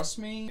can. Trust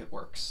me, it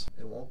works.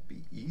 It won't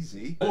be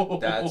easy, but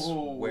that's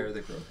where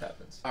the growth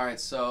happens. Alright,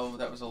 so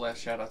that was the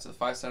last shout out to the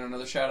Phi Center.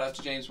 Another shout out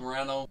to James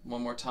Morano.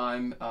 One more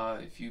time,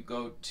 if you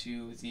go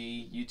to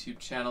the YouTube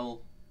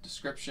channel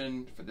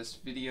description for this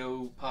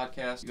video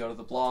podcast, you go to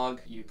the blog,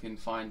 you can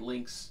find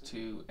links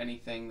to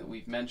anything that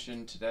we've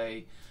mentioned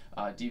today,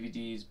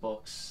 DVDs,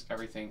 books,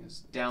 everything is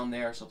down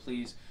there, so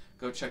please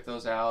go check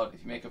those out.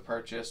 If you make a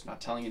purchase,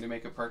 not telling you to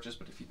make a purchase,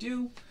 but if you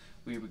do,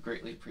 we would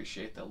greatly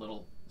appreciate that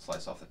little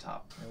slice off the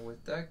top. And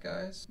with that,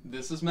 guys,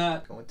 this is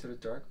Matt. Go into the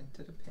dark,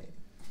 into the pain.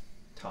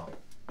 Tom.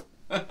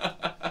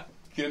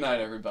 Good night,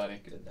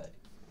 everybody. Good night.